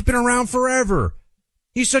Biden's been around forever.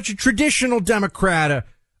 He's such a traditional Democrat,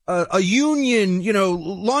 a union,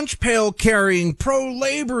 lunch pail carrying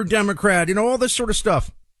pro-labor Democrat, all this sort of stuff.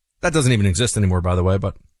 That doesn't even exist anymore, by the way,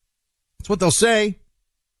 but that's what they'll say.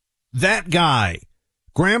 That guy,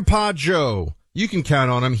 Grandpa Joe, you can count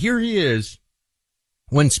on him. Here he is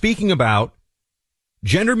when speaking about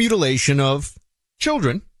gender mutilation of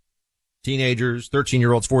children. Teenagers,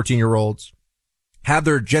 13-year-olds, 14-year-olds have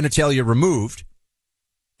their genitalia removed,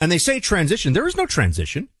 and they say transition. There is no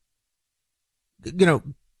transition.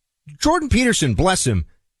 Jordan Peterson, bless him,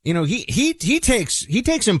 he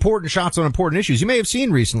takes important shots on important issues. You may have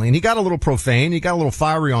seen recently, and he got a little profane, he got a little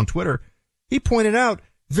fiery on Twitter. He pointed out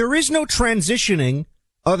there is no transitioning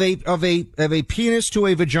of a penis to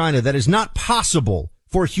a vagina that is not possible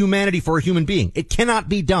for humanity, for a human being. It cannot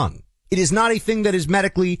be done. It is not a thing that is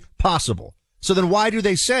medically possible. So then why do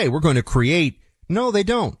they say we're going to create? No, they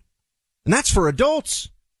don't. And that's for adults.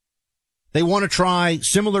 They want to try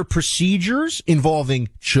similar procedures involving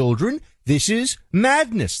children. This is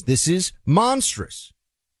madness. This is monstrous.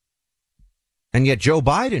 And yet Joe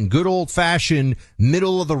Biden, good old-fashioned,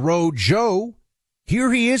 middle-of-the-road Joe,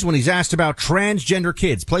 here he is when he's asked about transgender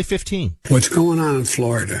kids. Play 15. What's going on in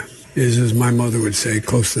Florida is, as my mother would say,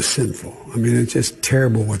 close to sinful. I mean, it's just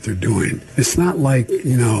terrible what they're doing. It's not like,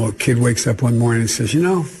 a kid wakes up one morning and says,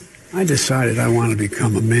 I decided I want to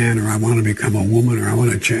become a man, or I want to become a woman, or I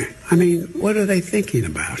want to change. I mean, what are they thinking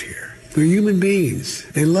about here? They're human beings.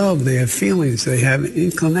 They love, they have feelings, they have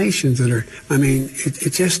inclinations that are,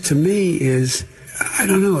 it just, to me, is, I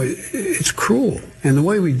don't know, it's cruel. And the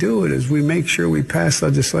way we do it is we make sure we pass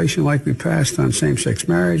legislation like we passed on same-sex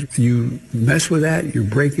marriage. You mess with that, you're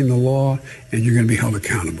breaking the law, and you're going to be held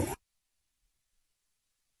accountable.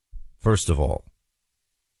 First of all,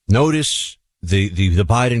 notice the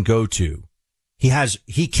Biden go-to.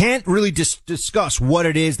 He can't really discuss what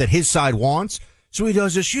it is that his side wants. So he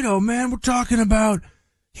does this, man, we're talking about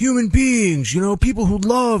human beings, people who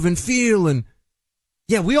love and feel. And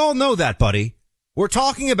yeah, we all know that, buddy. We're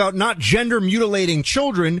talking about not gender mutilating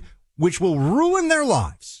children, which will ruin their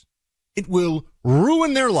lives. It will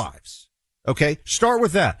ruin their lives. Okay. Start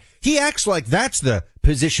with that. He acts like that's the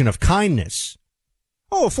position of kindness.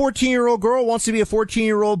 Oh, a 14-year-old girl wants to be a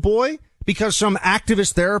 14-year-old boy because some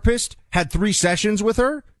activist therapist had 3 sessions with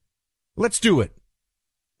her. Let's do it.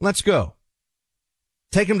 Let's go.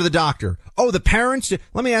 Take him to the doctor. Oh, the parents.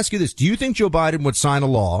 Let me ask you this. Do you think Joe Biden would sign a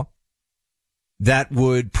law that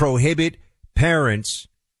would prohibit parents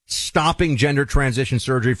stopping gender transition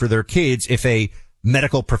surgery for their kids if a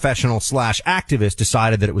medical professional / activist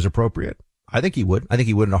decided that it was appropriate? I think he would. I think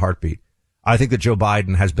he would in a heartbeat. I think that Joe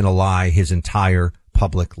Biden has been a lie his entire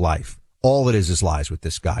public life. All it is lies with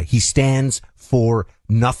this guy. He stands for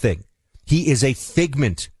nothing. He is a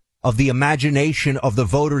figment of the imagination of the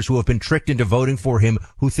voters who have been tricked into voting for him,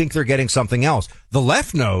 who think they're getting something else. The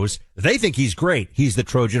left knows. They think he's great. He's the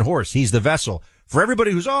Trojan horse. He's the vessel. For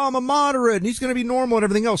everybody who's, I'm a moderate and he's going to be normal and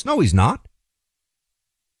everything else. No, he's not.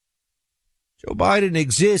 Joe Biden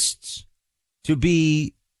exists to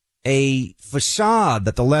be a facade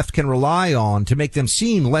that the left can rely on to make them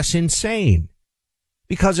seem less insane.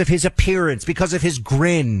 Because of his appearance, because of his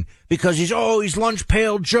grin, because he's lunch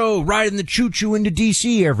pail Joe riding the choo-choo into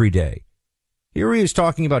D.C. every day. Here he is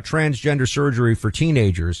talking about transgender surgery for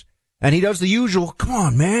teenagers, and he does the usual, come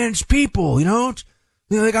on, man, it's people,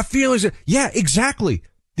 they got feelings. Yeah, exactly.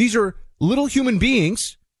 These are little human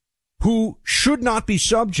beings who should not be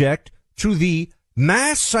subject to the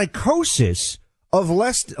mass psychosis of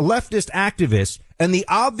leftist activists and the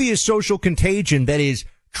obvious social contagion that is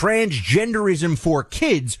transgenderism for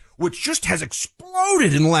kids, which just has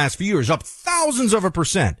exploded in the last few years, up thousands of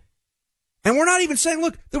 %. And we're not even saying,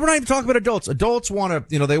 look, we're not even talking about adults. Adults want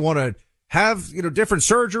to, they want to have, different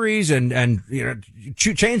surgeries and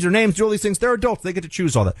change their names, do all these things. They're adults. They get to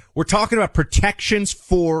choose all that. We're talking about protections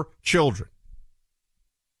for children.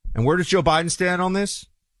 And where does Joe Biden stand on this?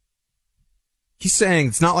 He's saying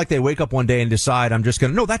it's not like they wake up one day and decide,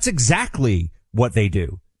 no, that's exactly what they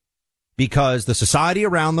do. Because the society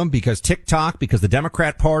around them, because TikTok, because the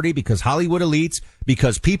Democrat Party, because Hollywood elites,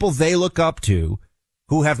 because people they look up to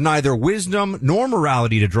who have neither wisdom nor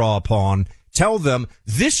morality to draw upon, tell them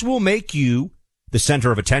this will make you the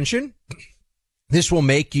center of attention. This will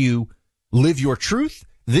make you live your truth.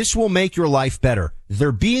 This will make your life better.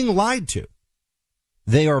 They're being lied to.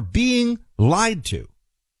 They are being lied to.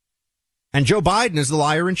 And Joe Biden is the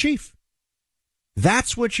liar in chief.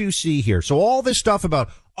 That's what you see here. So all this stuff about,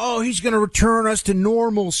 he's going to return us to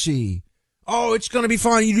normalcy. It's going to be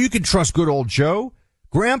fine. You can trust good old Joe.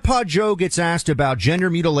 Grandpa Joe gets asked about gender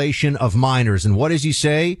mutilation of minors. And what does he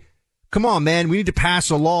say? Come on, man, we need to pass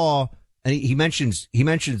a law. And he mentions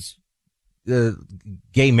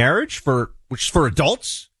gay marriage which is for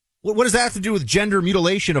adults. What does that have to do with gender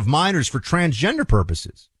mutilation of minors for transgender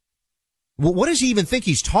purposes? What does he even think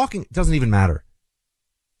he's talking? It doesn't even matter.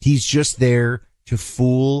 He's just there to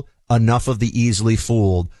fool enough of the easily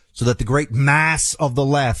fooled so that the great mass of the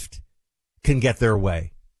left can get their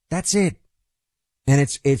way. That's it. And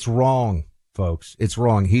it's wrong, folks. It's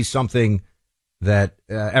wrong. He's something that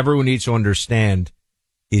everyone needs to understand.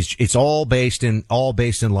 It's all based in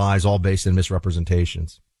lies, all based in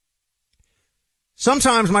misrepresentations.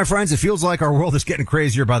 Sometimes, my friends, it feels like our world is getting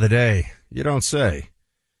crazier by the day. You don't say.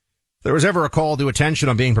 If there was ever a call to attention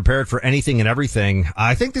on being prepared for anything and everything,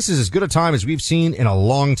 I think this is as good a time as we've seen in a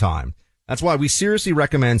long time. That's why we seriously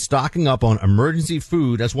recommend stocking up on emergency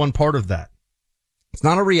food as one part of that. It's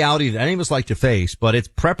not a reality that any of us like to face, but it's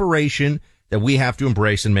preparation that we have to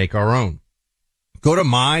embrace and make our own. Go to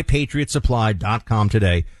mypatriotsupply.com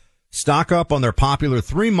today. Stock up on their popular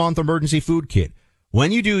 3-month emergency food kit.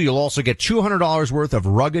 When you do, you'll also get $200 worth of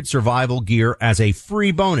rugged survival gear as a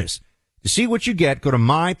free bonus. To see what you get, go to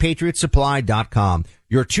mypatriotsupply.com.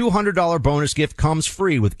 Your $200 bonus gift comes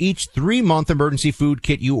free with each 3-month emergency food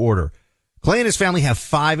kit you order. Clay and his family have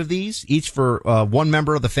 5 of these, each for one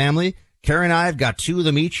member of the family. Carrie and I have got 2 of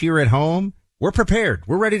them each here at home. We're prepared.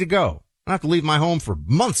 We're ready to go. I don't have to leave my home for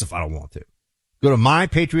months if I don't want to. Go to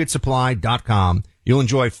mypatriotsupply.com. You'll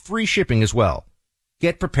enjoy free shipping as well.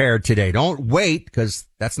 Get prepared today. Don't wait, because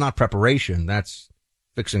that's not preparation. That's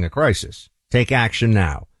fixing a crisis. Take action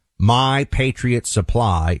now.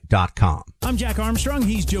 mypatriotsupply.com. I'm Jack Armstrong.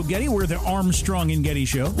 He's Joe Getty. We're the Armstrong and Getty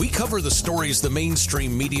Show. We cover the stories the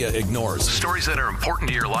mainstream media ignores. Stories that are important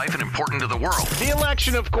to your life and important to the world. The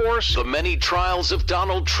election, of course. The many trials of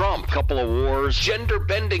Donald Trump. Couple of wars.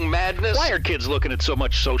 Gender-bending madness. Why are kids looking at so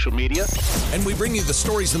much social media? And we bring you the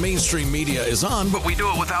stories the mainstream media is on, but we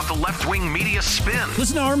do it without the left-wing media spin.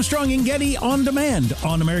 Listen to Armstrong and Getty on demand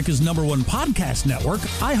on America's #1 podcast network,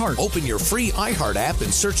 iHeart. Open your free iHeart app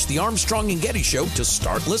and search the Armstrong and Getty Show to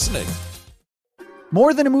start listening.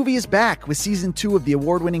 More Than a Movie is back with season 2 of the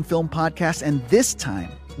award-winning film podcast, and this time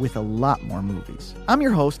with a lot more movies. I'm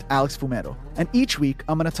your host, Alex Fumero, and each week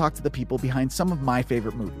I'm going to talk to the people behind some of my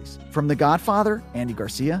favorite movies. From The Godfather, Andy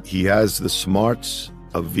Garcia. He has the smarts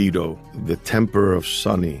of Vito, the temper of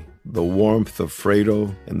Sonny, the warmth of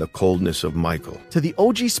Fredo, and the coldness of Michael. To the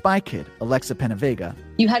OG Spy Kid, Alexa Penavega.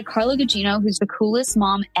 You had Carla Gugino, who's the coolest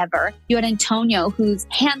mom ever. You had Antonio, who's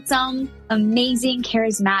handsome, amazing,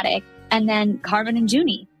 charismatic. And then Carmen and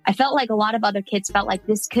Junie. I felt like a lot of other kids felt like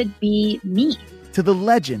this could be me. To the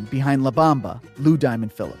legend behind La Bamba, Lou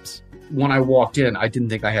Diamond Phillips. When I walked in, I didn't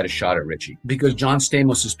think I had a shot at Richie because John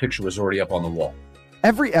Stamos' picture was already up on the wall.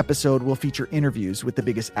 Every episode will feature interviews with the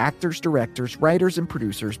biggest actors, directors, writers, and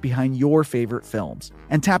producers behind your favorite films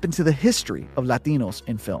and tap into the history of Latinos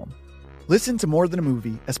in film. Listen to More Than a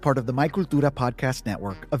Movie as part of the My Cultura podcast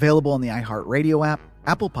network, available on the iHeartRadio app,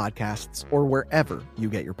 Apple Podcasts, or wherever you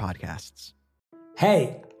get your podcasts.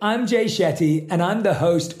 Hey, I'm Jay Shetty, and I'm the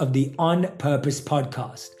host of the On Purpose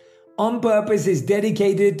podcast. On Purpose is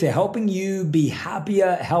dedicated to helping you be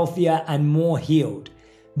happier, healthier, and more healed.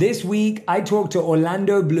 This week, I talked to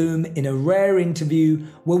Orlando Bloom in a rare interview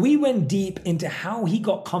where we went deep into how he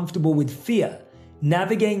got comfortable with fear,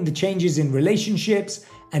 navigating the changes in relationships,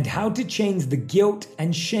 and how to change the guilt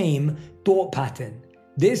and shame thought pattern.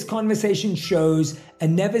 This conversation shows a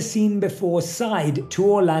never-seen-before side to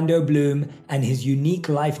Orlando Bloom and his unique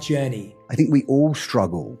life journey. I think we all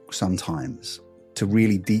struggle sometimes to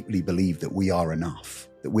really deeply believe that we are enough,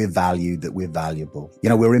 that we're valued, that we're valuable. You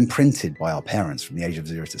know, we're imprinted by our parents from the age of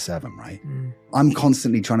 0 to 7, right? I'm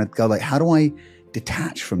constantly trying to go like, how do I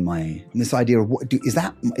detach from this idea of is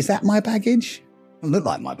that my baggage? It doesn't look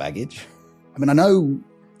like my baggage. I mean, I know,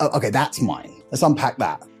 okay, that's mine. Let's unpack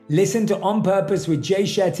that. Listen to On Purpose with Jay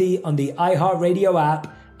Shetty on the iHeartRadio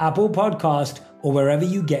app, Apple Podcast, or wherever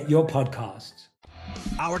you get your podcasts.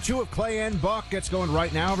 Hour 2 of Clay and Buck gets going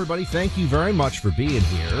right now, everybody. Thank you very much for being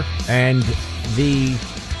here. And the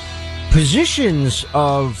positions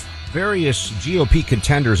of various GOP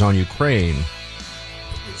contenders on Ukraine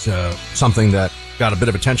is something that got a bit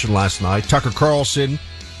of attention last night. Tucker Carlson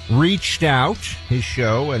reached out, his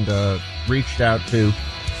show, and reached out to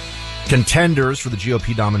contenders for the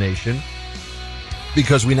GOP nomination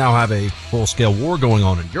because we now have a full-scale war going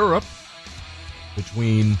on in Europe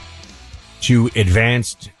between two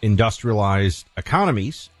advanced industrialized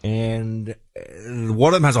economies, and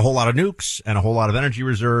one of them has a whole lot of nukes and a whole lot of energy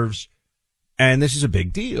reserves, and this is a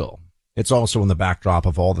big deal. It's also in the backdrop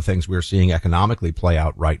of all the things we're seeing economically play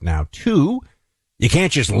out right now, too. You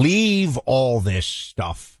can't just leave all this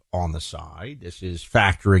stuff on the side. This is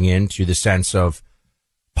factoring into the sense of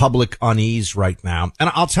public unease right now. And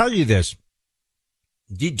I'll tell you this.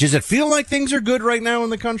 Does it feel like things are good right now in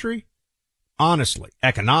the country? Honestly,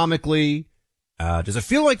 economically, does it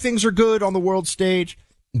feel like things are good on the world stage?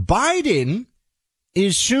 Biden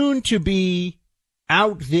is soon to be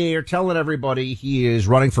out there telling everybody he is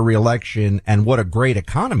running for re-election and what a great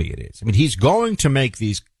economy it is. I mean, he's going to make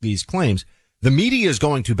these claims. The media is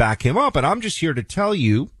going to back him up, and I'm just here to tell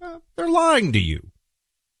you, they're lying to you.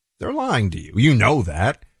 They're lying to you. You know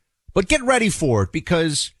that. But get ready for it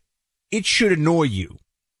because it should annoy you.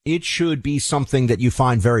 It should be something that you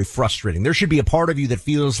find very frustrating. There should be a part of you that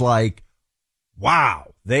feels like,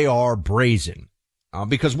 wow, they are brazen.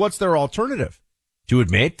 Because what's their alternative? To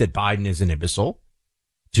admit that Biden is an imbecile,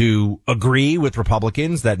 to agree with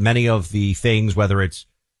Republicans that many of the things, whether it's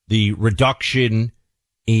the reduction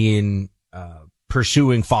in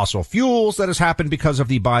pursuing fossil fuels that has happened because of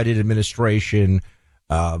the Biden administration,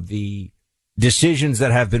 the decisions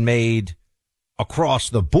that have been made across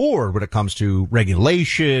the board when it comes to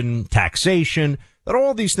regulation, taxation, that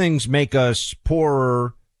all these things make us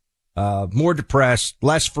poorer, more depressed,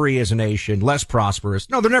 less free as a nation, less prosperous.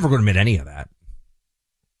 No, they're never going to admit any of that.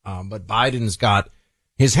 But Biden's got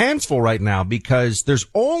his hands full right now because there's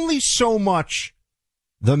only so much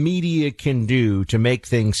the media can do to make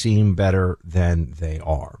things seem better than they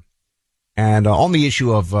are. And on the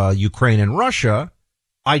issue of Ukraine and Russia,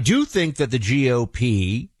 I do think that the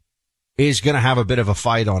GOP is going to have a bit of a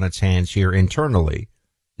fight on its hands here internally.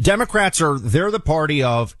 Democrats they're the party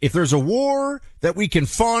of, if there's a war that we can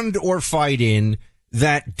fund or fight in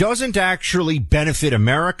that doesn't actually benefit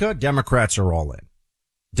America, Democrats are all in.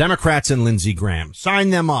 Democrats and Lindsey Graham,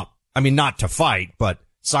 sign them up. I mean, not to fight, but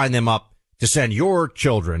sign them up to send your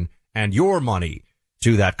children and your money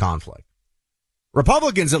to that conflict.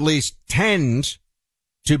 Republicans at least tend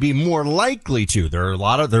to be more likely to.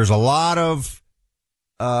 There's a lot of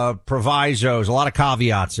provisos, a lot of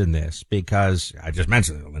caveats in this because I just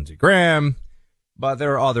mentioned Lindsey Graham, but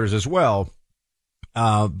there are others as well.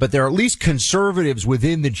 But there are at least conservatives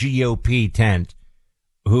within the GOP tent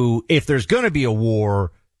who, if there's going to be a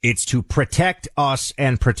war, it's to protect us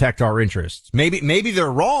and protect our interests. Maybe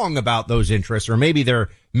they're wrong about those interests, or maybe they're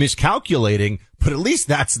miscalculating, but at least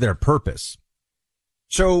that's their purpose.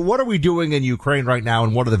 So what are we doing in Ukraine right now,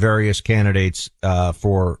 and what are the various candidates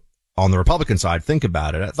on the Republican side? Think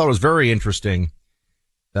about it. I thought it was very interesting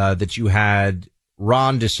that you had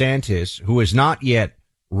Ron DeSantis, who is not yet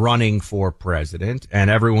running for president, and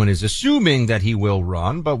everyone is assuming that he will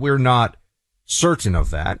run, but we're not certain of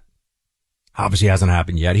that. Obviously hasn't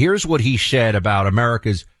happened yet. Here's what he said about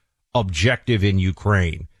America's objective in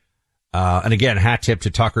Ukraine. And again, hat tip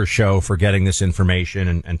to Tucker's show for getting this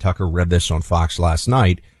information, and Tucker read this on Fox last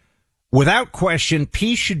night. Without question,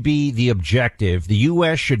 peace should be the objective. The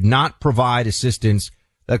U.S. should not provide assistance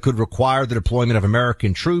that could require the deployment of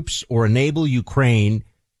American troops or enable Ukraine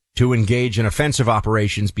to engage in offensive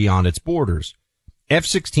operations beyond its borders.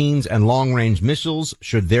 F-16s and long-range missiles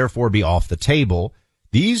should therefore be off the table.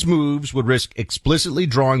 These moves would risk explicitly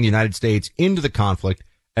drawing the United States into the conflict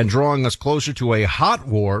and drawing us closer to a hot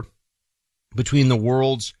war between the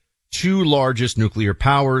world's two largest nuclear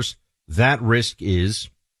powers. That risk is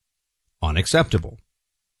unacceptable.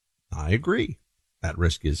 I agree. That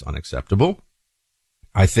risk is unacceptable.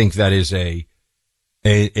 I think that is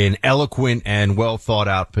an eloquent and well thought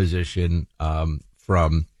out position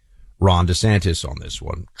from Ron DeSantis on this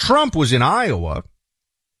one. Trump was in Iowa,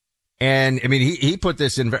 and I mean he put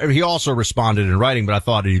this in. He also responded in writing, but I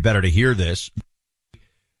thought it'd be better to hear this.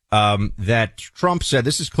 That Trump said,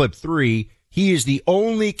 this is clip 3. He is the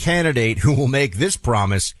only candidate who will make this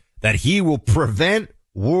promise that he will prevent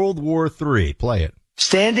World War III. Play it.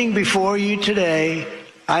 Standing before you today,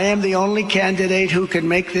 I am the only candidate who can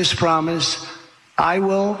make this promise. I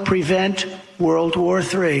will prevent World War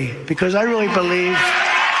III, because I really believe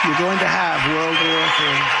you're going to have World War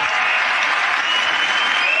III.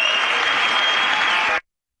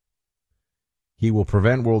 He will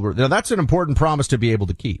prevent World War. Now, that's an important promise to be able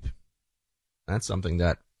to keep. That's something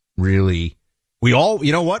that really, we all,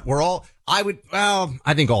 you know what? I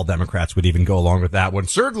think all Democrats would even go along with that one.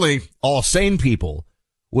 Certainly all sane people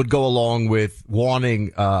would go along with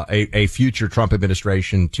wanting a future Trump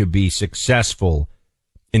administration to be successful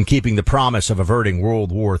in keeping the promise of averting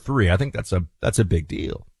World War III. I think that's a big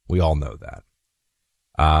deal. We all know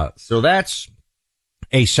that. So that's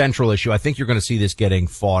a central issue. I think you're going to see this getting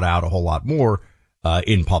fought out a whole lot more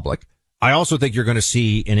in public. I also think you're going to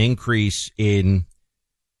see an increase in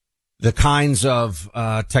the kinds of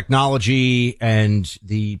technology and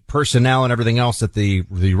the personnel and everything else that the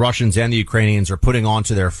Russians and the Ukrainians are putting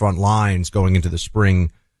onto their front lines going into the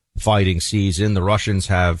spring fighting season. The Russians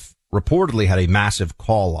have reportedly had a massive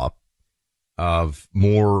call up of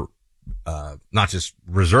more, not just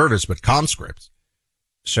reservists, but conscripts.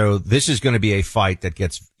 So this is going to be a fight that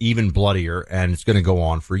gets even bloodier, and it's going to go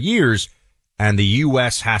on for years. And the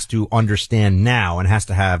U.S. has to understand now and has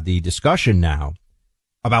to have the discussion now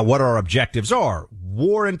about what our objectives are.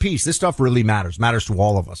 War and peace. This stuff really matters to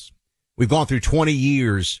all of us. We've gone through 20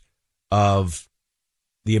 years of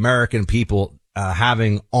the American people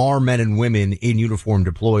having our men and women in uniform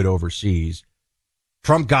deployed overseas.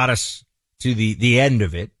 Trump got us to the end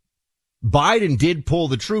of it. Biden did pull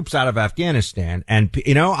the troops out of Afghanistan. And,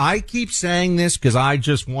 you know, I keep saying this because I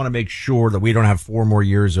just want to make sure that we don't have 4 more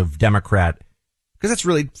years of Democrat, because that's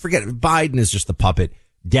really, forget it. Biden is just the puppet.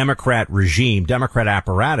 Democrat regime, Democrat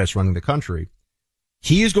apparatus running the country.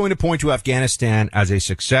 He is going to point to Afghanistan as a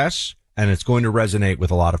success, and it's going to resonate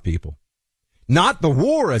with a lot of people. Not the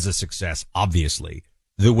war as a success, obviously,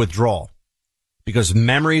 the withdrawal, because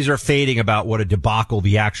memories are fading about what a debacle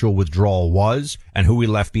the actual withdrawal was and who we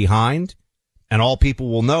left behind. And all people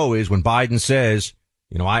will know is when Biden says,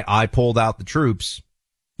 I pulled out the troops,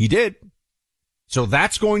 he did. So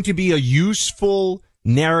that's going to be a useful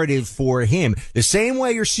narrative for him. The same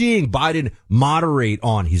way you're seeing Biden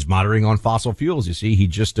he's moderating on fossil fuels. You see, he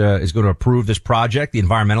just is going to approve this project. The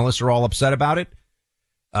environmentalists are all upset about it.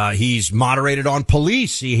 He's moderated on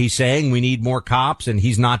police. He's saying we need more cops, and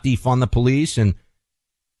he's not defund the police. And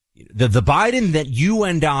the Biden that you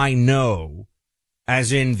and I know,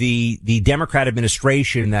 as in the Democrat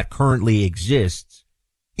administration that currently exists,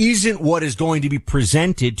 isn't what is going to be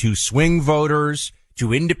presented to swing voters,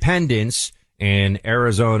 to independents in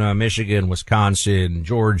Arizona, Michigan, Wisconsin,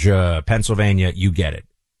 Georgia, Pennsylvania. You get it.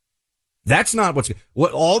 That's not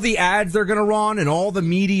what all the ads they're going to run, and all the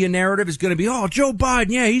media narrative is going to be, oh, Joe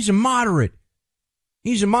Biden, yeah, he's a moderate.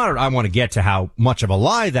 He's a moderate. I want to get to how much of a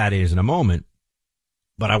lie that is in a moment,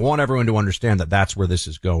 but I want everyone to understand that that's where this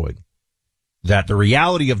is going. That the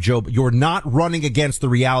reality of you're not running against the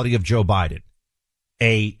reality of Joe Biden,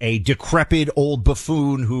 a decrepit old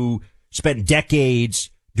buffoon who spent decades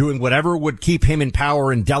doing whatever would keep him in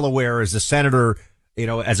power in Delaware as a senator,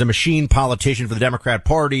 as a machine politician for the Democrat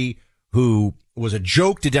Party, who was a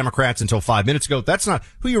joke to Democrats until 5 minutes ago. That's not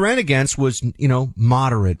who you ran against. Was,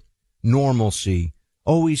 moderate, normalcy,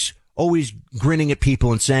 always grinning at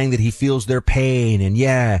people and saying that he feels their pain. And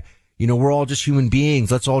we're all just human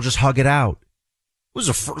beings. Let's all just hug it out.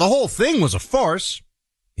 The whole thing was a farce.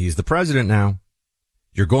 He's the president now.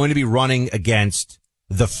 You're going to be running against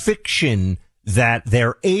the fiction that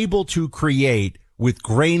they're able to create with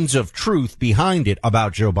grains of truth behind it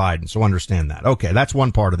about Joe Biden. So understand that. Okay, that's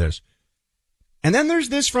one part of this. And then there's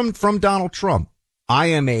this from Donald Trump. I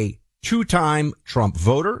am a 2-time Trump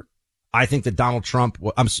voter. I think that Donald Trump,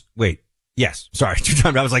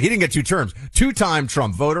 2-time. I was like, he didn't get 2 terms. 2-time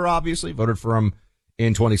Trump voter, obviously, voted for him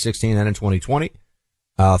in 2016 and in 2020.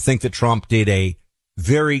 Think that Trump did a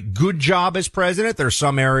very good job as president. There are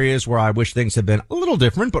some areas where I wish things had been a little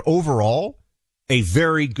different, but overall, a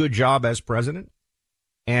very good job as president.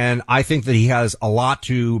 And I think that he has a lot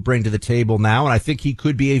to bring to the table now. And I think he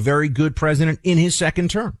could be a very good president in his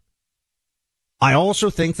second term. I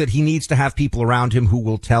also think that he needs to have people around him who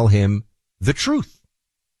will tell him the truth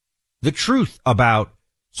about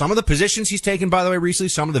some of the positions he's taken, by the way, recently,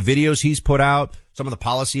 some of the videos he's put out, some of the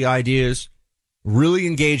policy ideas, really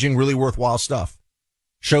engaging, really worthwhile stuff.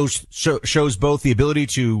 Shows both the ability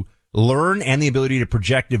to learn and the ability to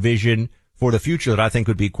project a vision for the future that I think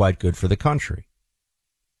would be quite good for the country.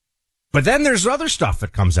 But then there's other stuff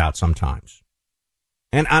that comes out sometimes.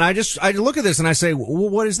 And I look at this and I say, well,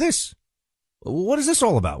 what is this? What is this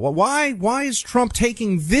all about? Well, why is Trump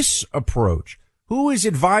taking this approach? Who is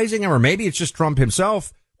advising him? Or maybe it's just Trump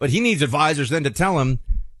himself, but he needs advisors then to tell him,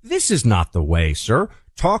 this is not the way, sir.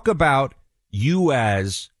 Talk about you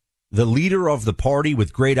as the leader of the party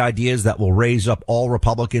with great ideas that will raise up all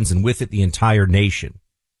Republicans and with it the entire nation.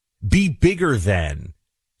 Be bigger than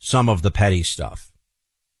some of the petty stuff.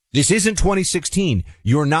 This isn't 2016.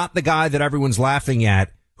 You're not the guy that everyone's laughing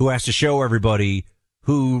at who has to show everybody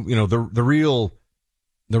who,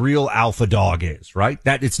 the real alpha dog is, right?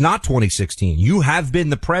 That it's not 2016. You have been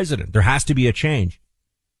the president. There has to be a change.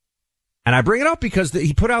 And I bring it up because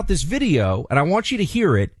he put out this video and I want you to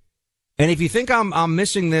hear it. And if you think I'm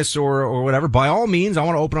missing this or whatever, by all means, I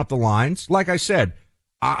want to open up the lines. Like I said,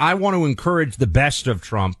 I want to encourage the best of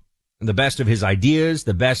Trump, the best of his ideas,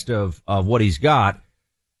 the best of what he's got.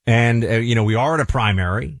 And, we are in a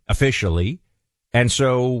primary officially. And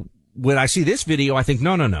so when I see this video, I think,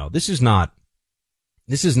 no, this is not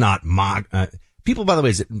MAGA. People, by the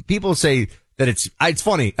way, people say that it's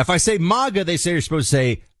funny. If I say MAGA, they say you're supposed to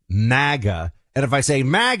say MAGA. And if I say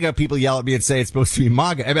MAGA, people yell at me and say it's supposed to be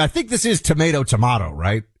MAGA. I mean, I think this is tomato,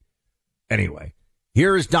 right? Anyway,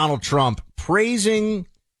 here is Donald Trump praising,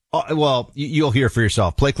 you'll hear for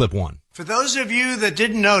yourself. Play clip 1. For those of you that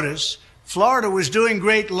didn't notice, Florida was doing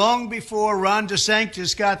great long before Ron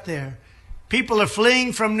DeSantis got there. People are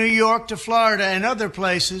fleeing from New York to Florida and other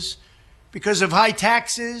places because of high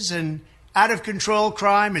taxes and out-of-control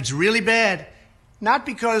crime. It's really bad. Not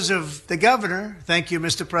because of the governor. Thank you,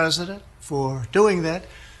 Mr. President, for doing that.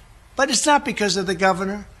 But it's not because of the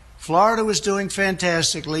governor. Florida was doing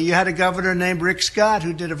fantastically. You had a governor named Rick Scott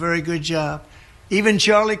who did a very good job. Even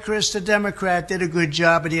Charlie Crist, a Democrat, did a good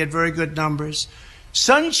job, and he had very good numbers.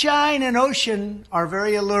 Sunshine and ocean are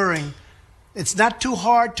very alluring. It's not too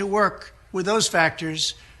hard to work with those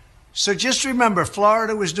factors. So just remember,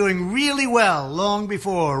 Florida was doing really well long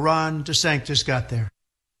before Ron DeSantis got there.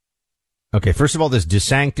 Okay, first of all, this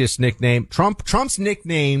DeSantis nickname, Trump's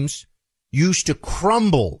nicknames used to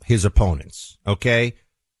crumble his opponents, okay?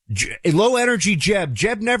 low energy Jeb.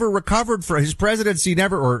 Jeb never recovered from his presidency,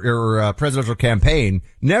 or presidential campaign,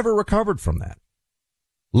 never recovered from that.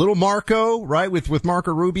 Little Marco, right, with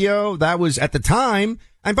Marco Rubio, that was at the time.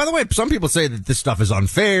 And by the way, some people say that this stuff is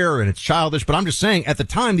unfair and it's childish, but I'm just saying at the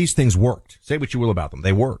time these things worked. Say what you will about them.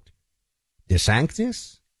 They worked.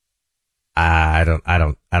 DeSantis? I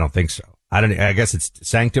don't think so. I guess it's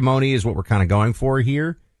sanctimony is what we're kind of going for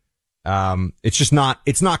here. It's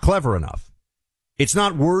not clever enough. It's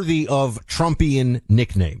not worthy of Trumpian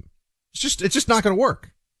nickname. It's just not going to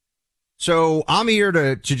work. So I'm here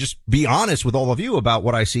to just be honest with all of you about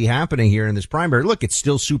what I see happening here in this primary. Look, it's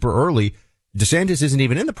still super early. DeSantis isn't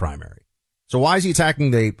even in the primary. So why is he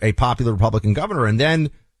attacking a popular Republican governor? And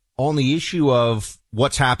then on the issue of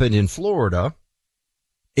what's happened in Florida,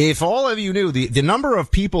 if all of you knew, the number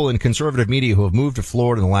of people in conservative media who have moved to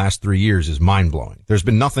Florida in the last 3 years is mind-blowing. There's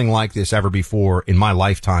been nothing like this ever before in my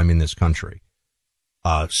lifetime in this country.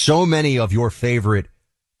 So many of your favorite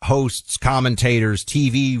hosts, commentators,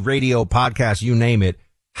 TV, radio, podcasts, you name it,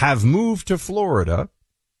 have moved to Florida,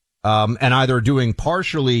 and either doing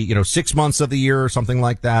partially, 6 months of the year or something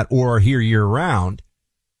like that, or are here year round.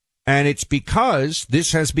 And it's because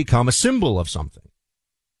this has become a symbol of something.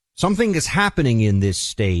 Something is happening in this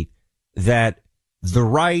state that the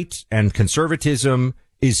right and conservatism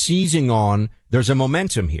is seizing on. There's a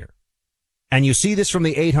momentum here. And you see this from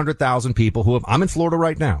the 800,000 people who have, I'm in Florida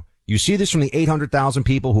right now. You see this from the 800,000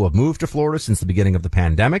 people who have moved to Florida since the beginning of the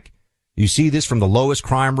pandemic. You see this from the lowest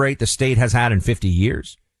crime rate the state has had in 50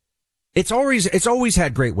 years. It's always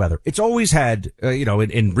had great weather. It's always had,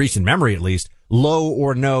 in recent memory at least, low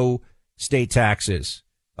or no state taxes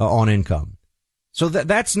on income. So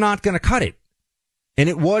that's not going to cut it. And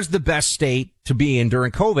it was the best state to be in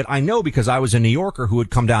during COVID. I know because I was a New Yorker who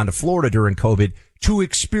had come down to Florida during COVID to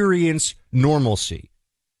experience normalcy.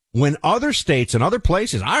 When other states and other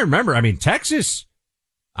places, I remember, Texas,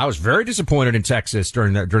 I was very disappointed in Texas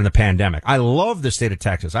during the pandemic. I love the state of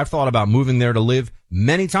Texas. I've thought about moving there to live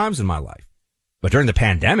many times in my life. But during the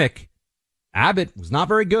pandemic, Abbott was not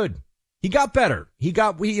very good. He got better. He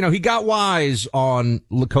got wise on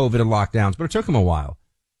COVID and lockdowns, but it took him a while.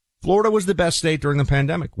 Florida was the best state during the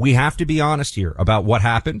pandemic. We have to be honest here about what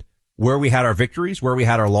happened, where we had our victories, where we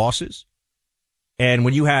had our losses. And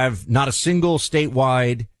when you have not a single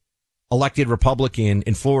statewide elected Republican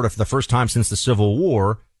in Florida for the first time since the Civil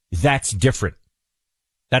War, that's different.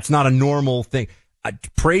 That's not a normal thing.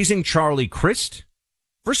 Praising Charlie Crist.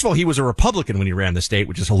 First of all, he was a Republican when he ran the state,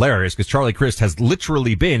 which is hilarious because Charlie Crist has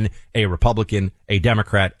literally been a Republican, a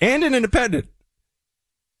Democrat, and an independent.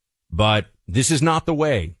 But this is not the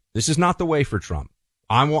way. This is not the way for Trump.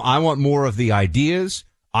 I want more of the ideas.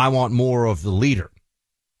 I want more of the leader.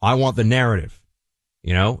 I want the narrative.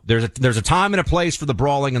 There's a time and a place for the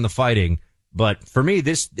brawling and the fighting. But for me,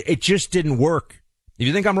 it just didn't work. If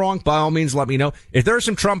you think I'm wrong, by all means, let me know. If there are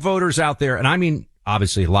some Trump voters out there, and I mean,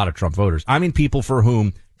 obviously a lot of Trump voters, I mean people for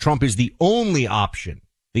whom Trump is the only option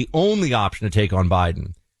to take on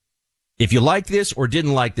Biden. If you like this or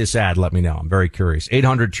didn't like this ad, let me know. I'm very curious.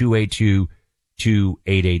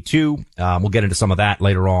 800-282-2882. We'll get into some of that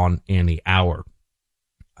later on in the hour.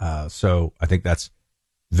 So I think that's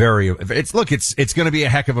it's going to be a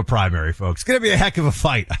heck of a primary, folks. It's going to be a heck of a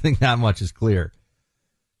fight. I think that much is clear.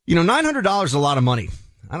 $900 is a lot of money.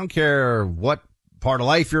 I don't care what part of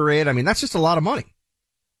life you're in. That's just a lot of money.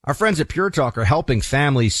 Our friends at Pure Talk are helping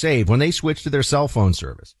families save when they switch to their cell phone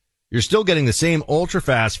service. You're still getting the same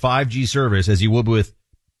ultra-fast 5G service as you would with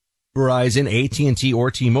Verizon, AT&T, or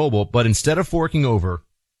T-Mobile, but instead of forking over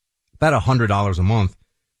about $100 a month,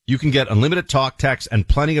 you can get unlimited talk, text, and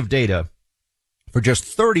plenty of data for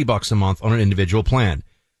just $30 a month on an individual plan.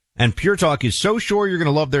 And Pure Talk is so sure you're going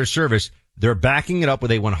to love their service, they're backing it up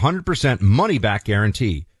with a 100% money-back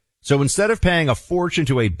guarantee. So instead of paying a fortune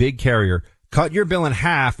to a big carrier, cut your bill in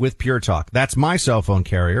half with Pure Talk. That's my cell phone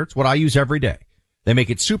carrier. It's what I use every day. They make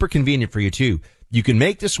it super convenient for you, too. You can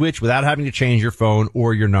make the switch without having to change your phone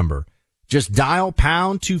or your number. Just dial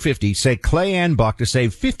pound 250, say Clay and Buck to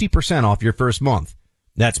save 50% off your first month.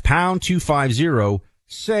 That's pound 250,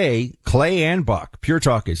 say Clay and Buck. Pure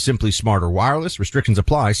Talk is simply smarter wireless. Restrictions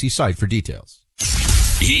apply. See site for details.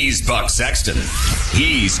 He's Buck Sexton.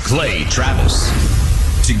 He's Clay Travis.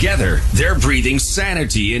 Together, they're breathing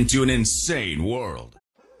sanity into an insane world.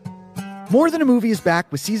 More Than a Movie is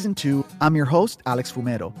back with Season 2. I'm your host, Alex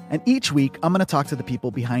Fumero. And each week, I'm going to talk to the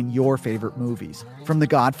people behind your favorite movies. From The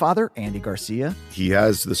Godfather, Andy Garcia. He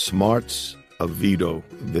has the smarts of Vito,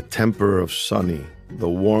 the temper of Sonny, the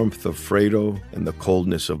warmth of Fredo, and the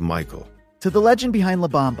coldness of Michael. To the legend behind La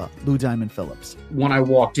Bamba, Lou Diamond Phillips. When I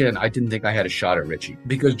walked in, I didn't think I had a shot at Richie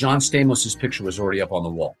because John Stamos' picture was already up on the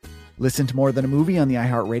wall. Listen to More Than a Movie on the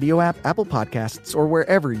iHeartRadio app, Apple Podcasts, or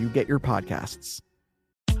wherever you get your podcasts.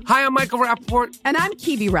 Hi, I'm Michael Rappaport. And I'm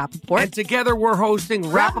Kibi Rappaport. And together we're hosting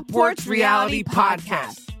Rappaport's Reality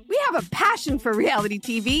Podcast. We have a passion for reality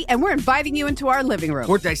TV, and we're inviting you into our living room.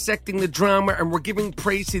 We're dissecting the drama, and we're giving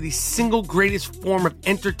praise to the single greatest form of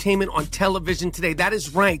entertainment on television today. That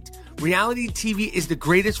is right. Reality TV is the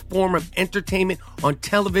greatest form of entertainment on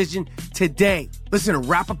television today. Listen to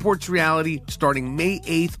Rappaport's Reality starting May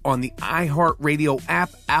 8th on the iHeartRadio app,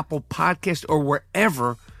 Apple Podcast, or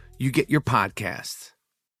wherever you get your podcasts.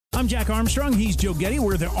 I'm Jack Armstrong. He's Joe Getty.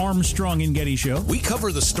 We're the Armstrong and Getty Show. We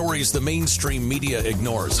cover the stories the mainstream media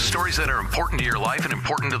ignores. Stories that are important to your life and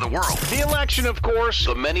important to the world. The election, of course.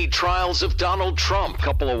 The many trials of Donald Trump.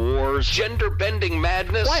 Couple of wars. Gender-bending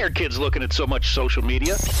madness. Why are kids looking at so much social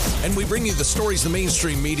media? And we bring you the stories the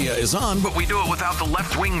mainstream media is on, but we do it without the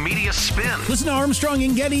left-wing media spin. Listen to Armstrong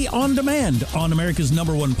and Getty on demand on America's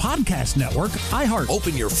 #1 podcast network, iHeart.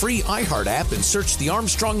 Open your free iHeart app and search the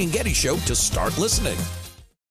Armstrong and Getty Show to start listening.